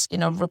are just,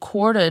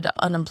 recorded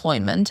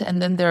unemployment.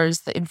 And then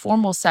there's the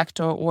informal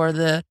sector or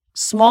the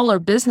smaller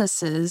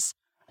businesses.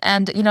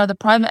 And, the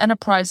private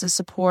enterprises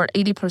support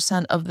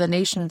 80% of the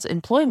nation's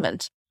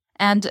employment.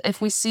 And if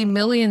we see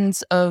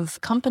millions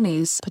of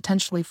companies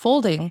potentially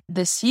folding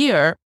this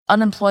year,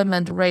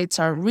 unemployment rates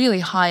are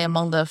really high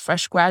among the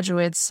fresh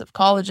graduates of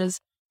colleges.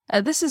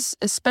 This is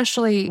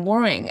especially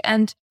worrying.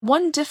 And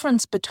one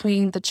difference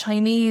between the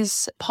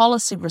Chinese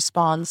policy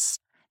response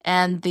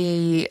and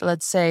the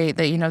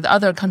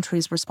other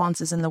countries'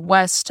 responses in the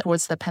West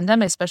towards the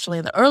pandemic, especially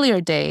in the earlier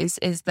days,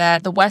 is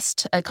that the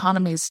West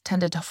economies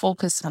tended to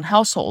focus on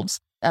households,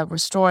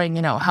 restoring,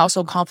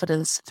 household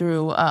confidence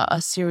through a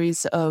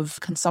series of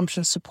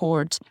consumption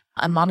support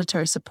and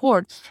monetary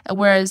support.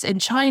 Whereas in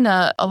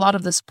China, a lot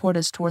of the support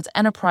is towards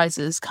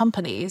enterprises,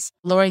 companies,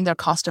 lowering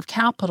their cost of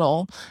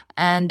capital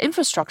and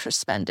infrastructure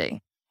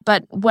spending.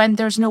 But when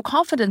there's no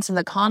confidence in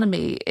the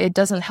economy, it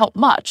doesn't help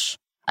much.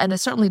 And it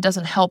certainly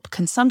doesn't help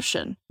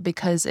consumption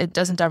because it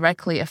doesn't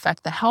directly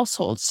affect the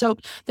household. So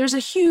there's a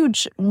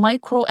huge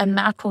micro and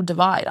macro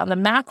divide. On the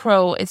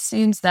macro, it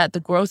seems that the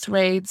growth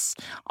rates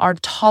are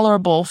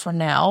tolerable for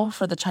now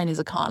for the Chinese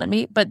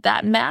economy, but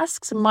that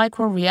masks a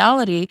micro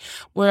reality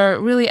where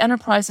really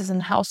enterprises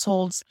and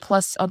households,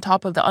 plus on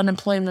top of the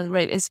unemployment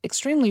rate, is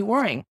extremely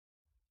worrying.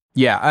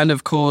 Yeah, and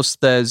of course,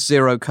 there's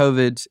zero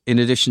COVID in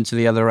addition to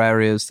the other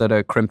areas that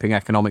are crimping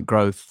economic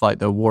growth, like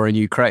the war in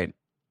Ukraine.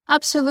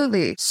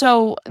 Absolutely.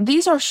 So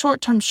these are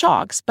short-term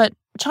shocks, but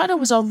China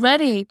was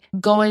already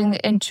going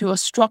into a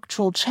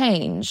structural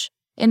change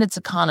in its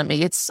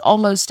economy. It's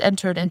almost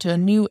entered into a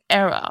new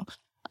era.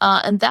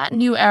 And that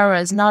new era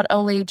is not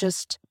only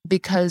just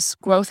because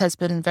growth has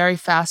been very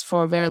fast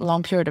for a very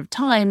long period of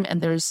time,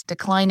 and there's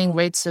declining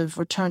rates of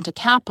return to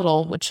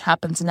capital, which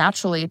happens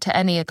naturally to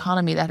any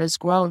economy that has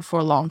grown for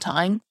a long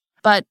time.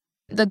 But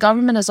the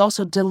government has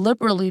also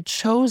deliberately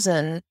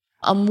chosen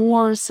a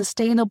more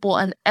sustainable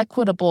and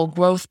equitable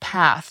growth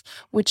path,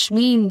 which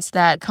means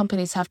that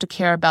companies have to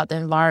care about the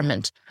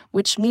environment,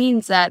 which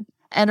means that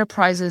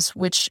enterprises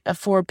which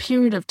for a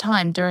period of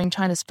time during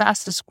China's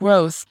fastest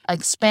growth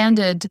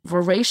expanded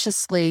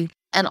voraciously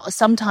and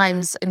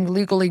sometimes in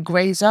legally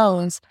gray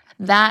zones,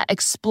 that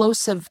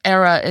explosive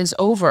era is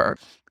over.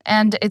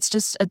 And it's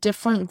just a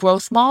different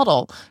growth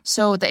model.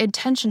 So the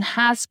intention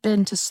has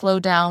been to slow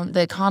down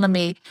the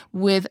economy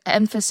with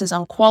emphasis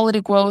on quality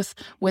growth,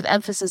 with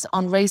emphasis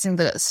on raising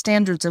the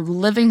standards of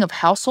living of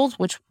households,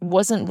 which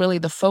wasn't really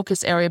the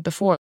focus area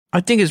before.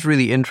 I think it's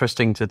really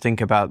interesting to think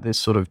about this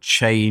sort of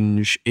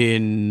change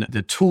in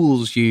the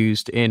tools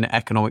used in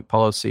economic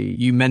policy.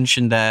 You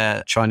mentioned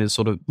there China's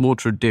sort of more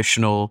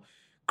traditional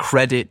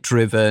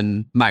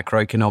credit-driven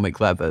macroeconomic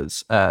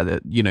levers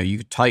that, you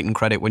could tighten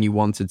credit when you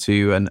wanted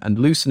to and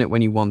loosen it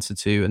when you wanted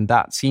to. And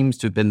that seems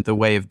to have been the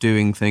way of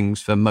doing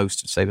things for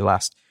most of, say, the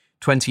last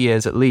 20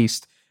 years at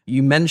least.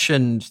 You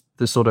mentioned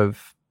the sort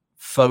of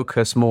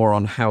focus more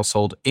on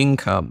household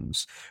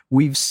incomes.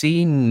 We've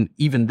seen,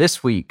 even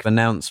this week,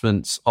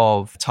 announcements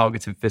of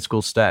targeted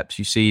fiscal steps.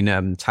 You've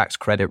seen tax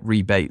credit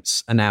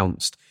rebates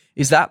announced.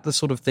 Is that the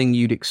sort of thing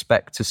you'd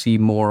expect to see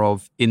more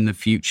of in the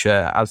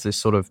future as this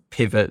sort of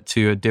pivot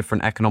to a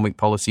different economic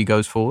policy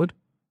goes forward?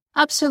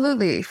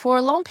 Absolutely. For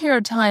a long period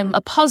of time,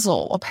 a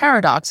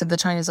paradox of the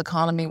Chinese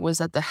economy was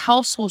that the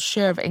household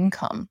share of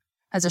income,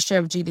 as a share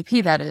of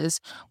GDP that is,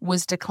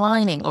 was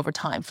declining over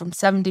time from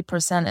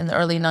 70% in the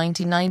early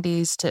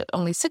 1990s to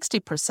only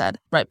 60%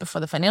 right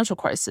before the financial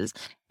crisis.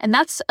 And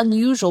that's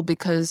unusual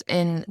because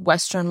in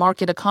Western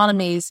market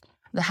economies,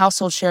 the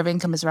household share of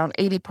income is around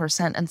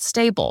 80% and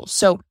stable.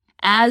 So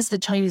as the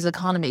Chinese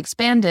economy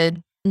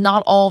expanded,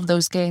 not all of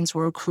those gains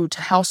were accrued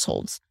to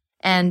households.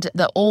 And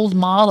the old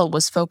model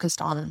was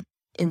focused on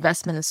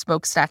investment in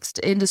smokestacks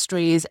to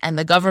industries and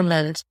the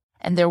government,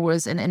 and there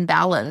was an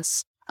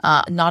imbalance,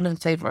 not in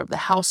favor of the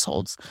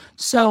households.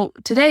 So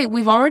today,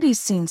 we've already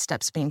seen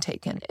steps being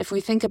taken. If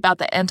we think about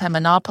the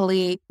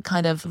anti-monopoly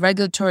kind of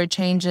regulatory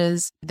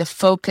changes, the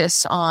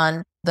focus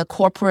on the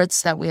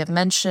corporates that we have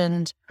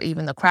mentioned,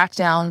 even the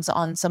crackdowns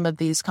on some of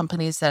these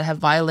companies that have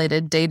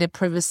violated data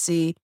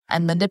privacy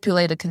and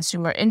manipulated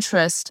consumer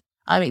interest.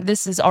 I mean,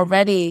 this is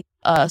already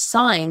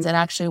signs, and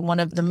actually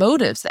one of the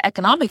motives, the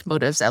economic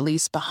motives at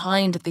least,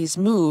 behind these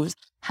moves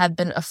have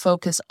been a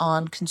focus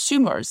on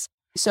consumers.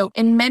 So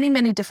in many,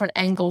 many different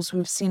angles,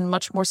 we've seen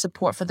much more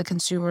support for the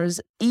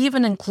consumers,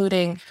 even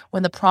including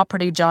when the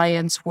property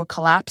giants were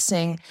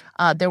collapsing,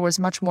 there was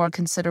much more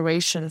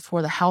consideration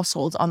for the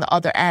households on the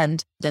other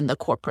end than the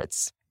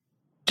corporates.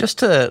 Just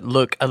to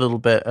look a little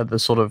bit at the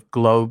sort of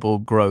global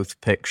growth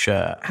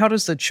picture, how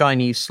does the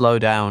Chinese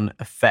slowdown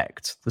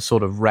affect the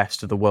sort of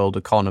rest of the world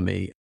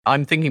economy?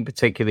 I'm thinking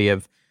particularly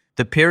of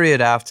the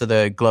period after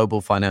the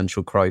global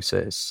financial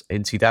crisis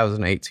in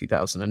 2008,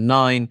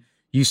 2009.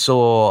 You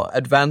saw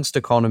advanced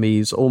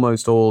economies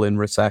almost all in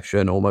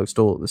recession, almost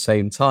all at the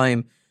same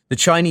time. The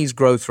Chinese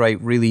growth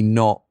rate really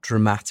not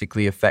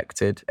dramatically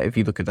affected if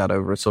you look at that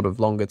over a sort of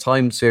longer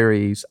time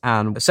series,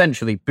 and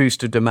essentially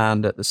boosted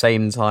demand at the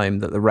same time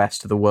that the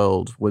rest of the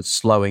world was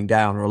slowing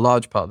down, or a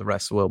large part of the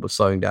rest of the world was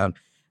slowing down.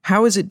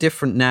 How is it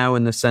different now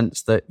in the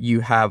sense that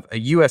you have a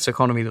US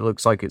economy that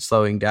looks like it's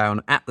slowing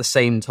down at the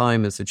same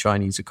time as the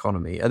Chinese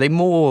economy? Are they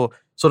more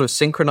sort of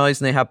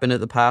synchronized than they have been at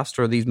the past,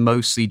 or are these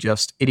mostly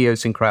just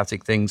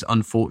idiosyncratic things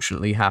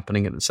unfortunately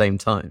happening at the same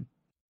time?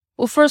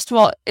 Well, first of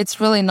all, it's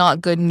really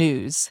not good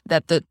news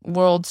that the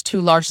world's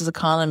two largest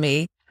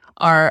economy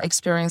are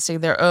experiencing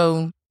their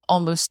own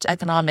almost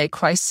economic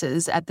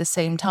crisis at the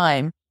same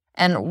time.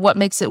 And what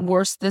makes it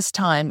worse this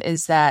time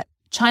is that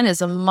China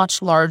is a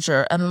much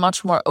larger and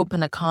much more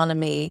open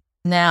economy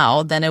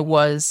now than it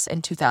was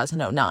in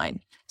 2009.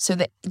 So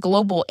the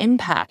global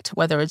impact,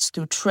 whether it's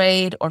through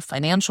trade or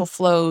financial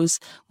flows,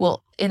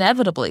 will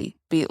inevitably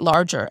be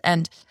larger.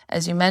 And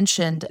as you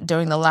mentioned,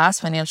 during the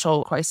last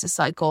financial crisis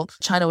cycle,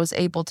 China was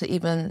able to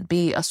even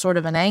be a sort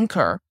of an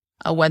anchor,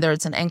 whether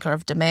it's an anchor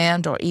of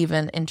demand or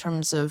even in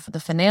terms of the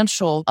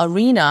financial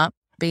arena,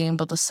 being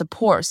able to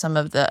support some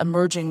of the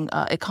emerging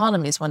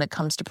economies when it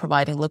comes to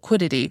providing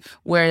liquidity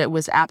where it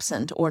was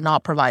absent or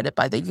not provided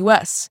by the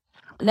U.S.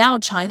 Now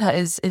China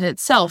is in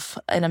itself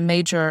in a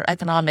major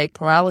economic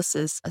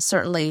paralysis,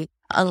 certainly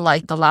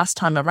unlike the last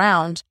time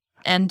around.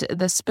 And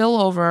the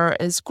spillover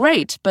is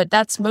great, but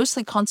that's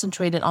mostly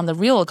concentrated on the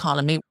real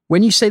economy.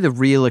 When you say the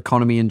real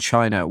economy in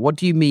China, what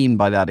do you mean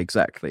by that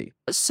exactly?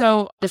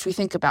 So if we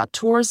think about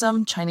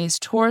tourism, Chinese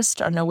tourists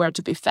are nowhere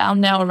to be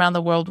found now around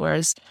the world,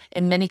 whereas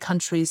in many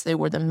countries, they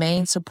were the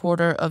main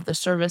supporter of the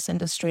service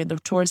industry, the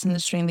tourist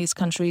industry in these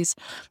countries.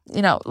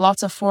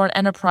 Lots of foreign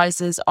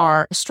enterprises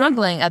are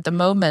struggling at the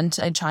moment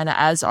in China,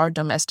 as are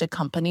domestic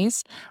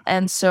companies.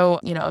 And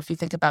so, if you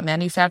think about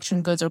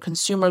manufacturing goods or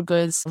consumer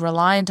goods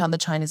reliant on the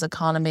Chinese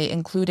economy,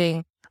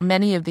 including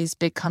many of these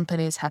big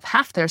companies have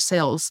half their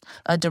sales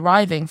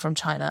deriving from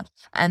China.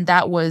 And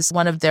that was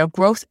one of their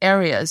growth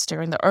areas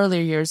during the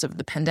earlier years of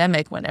the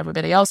pandemic when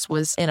everybody else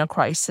was in a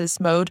crisis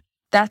mode.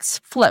 That's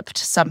flipped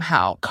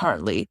somehow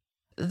currently.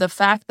 The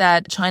fact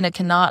that China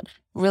cannot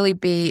really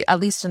be, at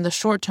least in the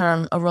short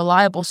term, a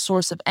reliable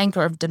source of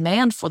anchor of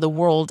demand for the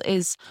world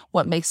is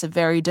what makes it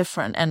very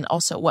different and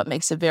also what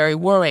makes it very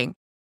worrying.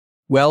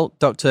 Well,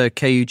 Dr.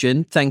 Keiyu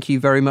Jin, thank you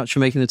very much for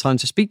making the time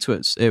to speak to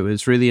us. It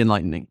was really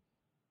enlightening.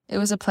 It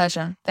was a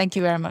pleasure. Thank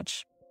you very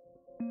much.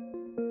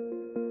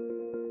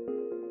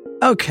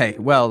 Okay,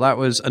 well, that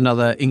was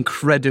another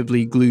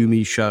incredibly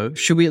gloomy show.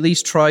 Should we at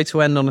least try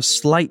to end on a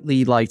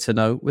slightly lighter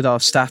note with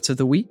our stat of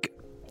the week?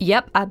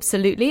 Yep,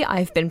 absolutely.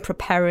 I've been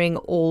preparing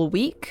all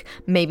week.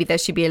 Maybe there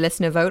should be a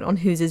listener vote on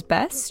whose is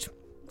best.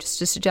 Just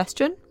a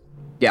suggestion.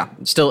 Yeah,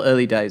 still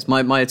early days.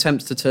 My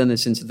attempts to turn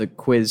this into the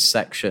quiz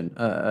section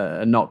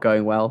are not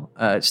going well.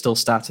 It's still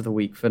stat of the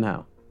week for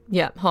now.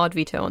 Yeah, hard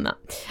veto on that.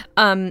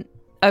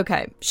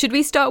 Okay, should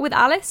we start with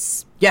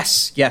Alice?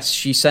 Yes,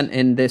 she sent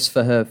in this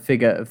for her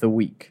figure of the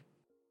week.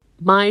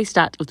 My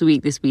stat of the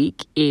week this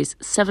week is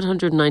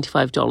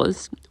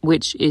 $795,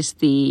 which is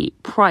the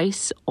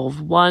price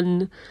of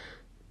one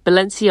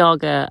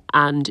Balenciaga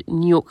and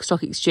New York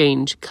Stock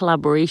Exchange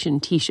collaboration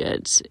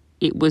t-shirt.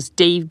 It was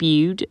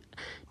debuted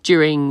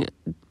during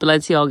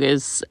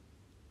Balenciaga's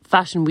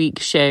Fashion Week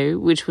show,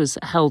 which was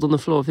held on the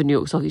floor of the New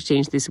York Stock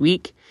Exchange this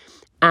week.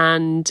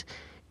 And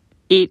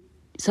it,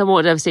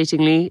 somewhat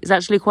devastatingly, is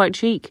actually quite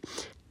chic.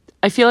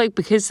 I feel like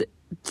because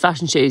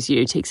fashion shows,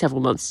 take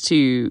several months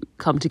to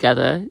come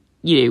together,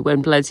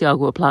 when Balenciaga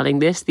were planning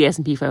this, the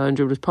S&P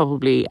 500 was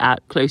probably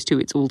at close to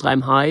its all-time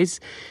highs.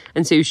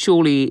 And so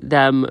surely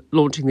them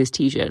launching this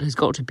t-shirt has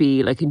got to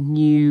be like a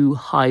new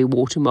high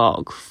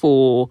watermark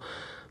for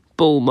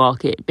bull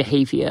market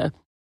behavior.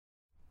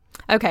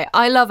 Okay,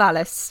 I love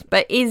Alice,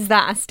 but is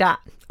that a stat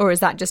or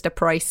is that just a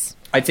price?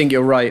 I think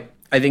you're right.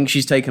 I think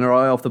she's taken her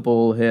eye off the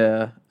ball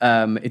here.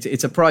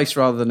 It's a price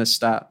rather than a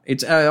stat.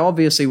 It's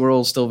obviously we're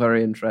all still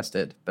very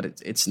interested, but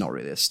it's not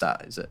really a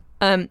stat, is it?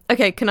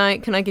 Okay, can I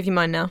give you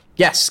mine now?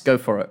 Yes, go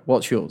for it.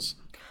 What's yours?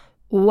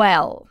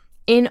 Well,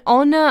 in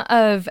honor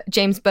of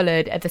James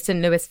Bullard at the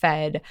St. Louis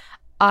Fed,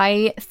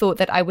 I thought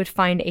that I would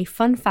find a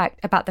fun fact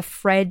about the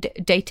FRED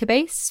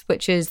database,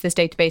 which is this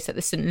database that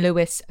the St.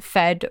 Louis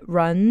Fed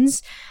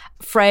runs.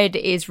 FRED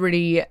is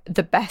really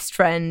the best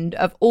friend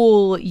of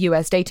all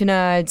US data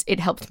nerds. It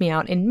helped me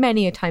out in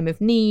many a time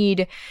of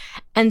need.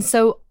 And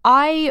so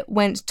I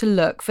went to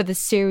look for the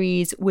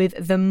series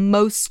with the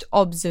most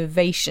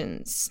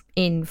observations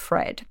in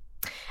FRED.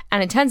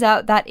 And it turns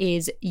out that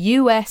is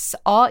US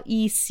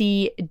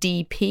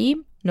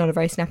RECDP. Not a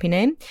very snappy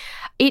name.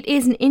 It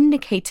is an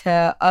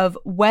indicator of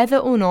whether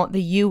or not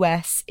the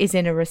US is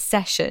in a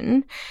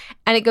recession,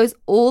 and it goes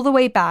all the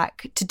way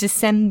back to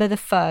December the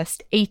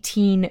 1st,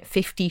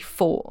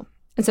 1854.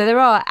 And so there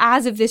are,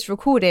 as of this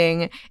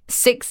recording,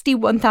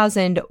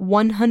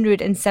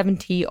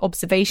 61,170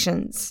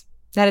 observations.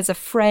 That is a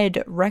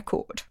FRED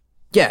record.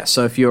 Yeah,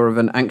 so if you're of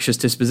an anxious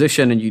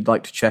disposition and you'd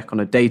like to check on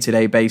a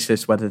day-to-day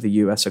basis whether the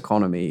US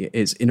economy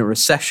is in a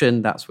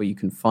recession, that's where you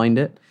can find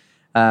it.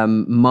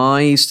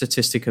 My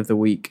statistic of the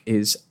week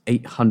is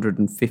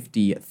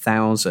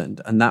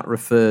 850,000, and that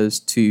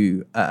refers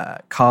to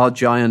car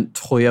giant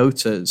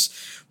Toyota's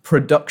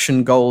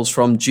production goals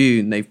from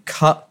June. They've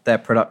cut their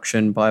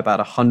production by about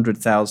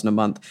 100,000 a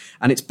month.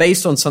 And it's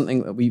based on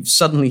something that we've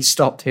suddenly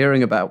stopped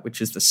hearing about, which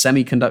is the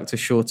semiconductor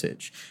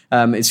shortage.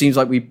 It seems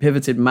like we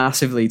pivoted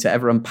massively to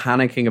everyone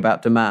panicking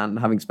about demand,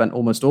 having spent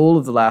almost all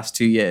of the last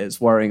 2 years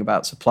worrying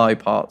about supply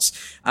parts.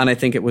 And I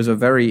think it was a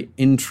very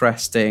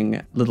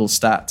interesting little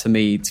stat to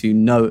me to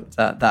note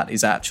that that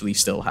is actually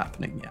still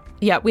happening yet.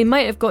 Yeah, we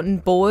might have gotten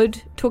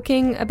bored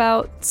talking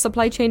about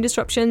supply chain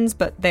disruptions,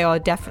 but they are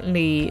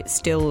definitely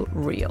still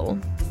real.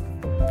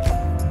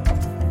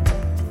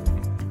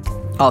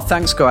 Our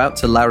thanks go out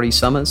to Larry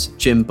Summers,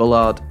 Jim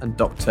Bullard, and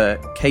Dr.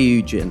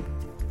 Keiyu Jin.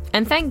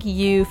 And thank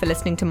you for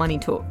listening to Money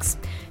Talks.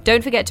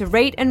 Don't forget to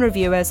rate and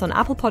review us on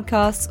Apple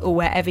Podcasts or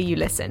wherever you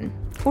listen.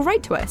 Or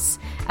write to us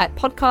at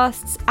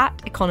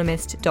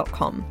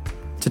podcasts@economist.com.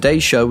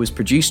 Today's show was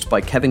produced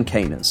by Kevin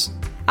Caners.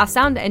 Our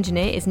sound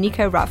engineer is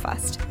Nico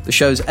Raufast. The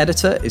show's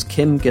editor is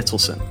Kim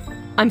Gittelson.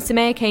 I'm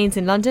Samaya Keynes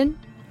in London.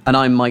 And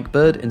I'm Mike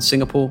Bird in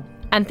Singapore.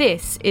 And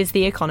this is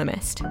The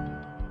Economist.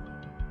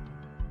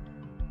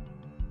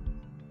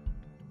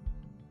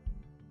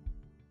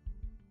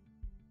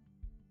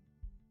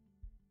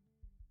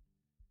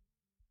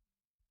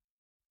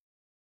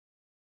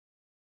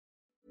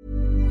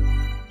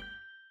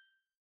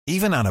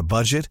 Even on a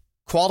budget,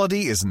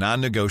 quality is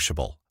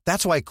non-negotiable.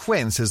 That's why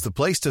Quince is the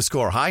place to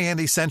score high-end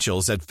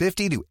essentials at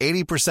 50 to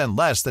 80%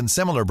 less than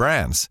similar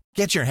brands.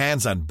 Get your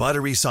hands on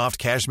buttery soft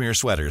cashmere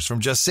sweaters from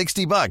just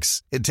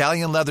 $60,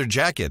 Italian leather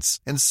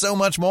jackets, and so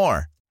much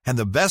more. And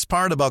the best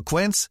part about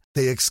Quince,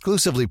 they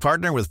exclusively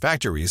partner with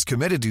factories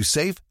committed to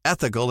safe,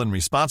 ethical, and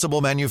responsible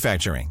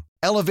manufacturing.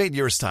 Elevate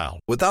your style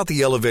without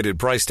the elevated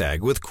price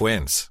tag with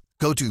Quince.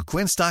 Go to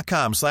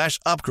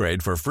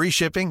quince.com/upgrade for free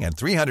shipping and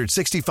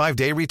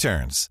 365-day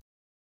returns.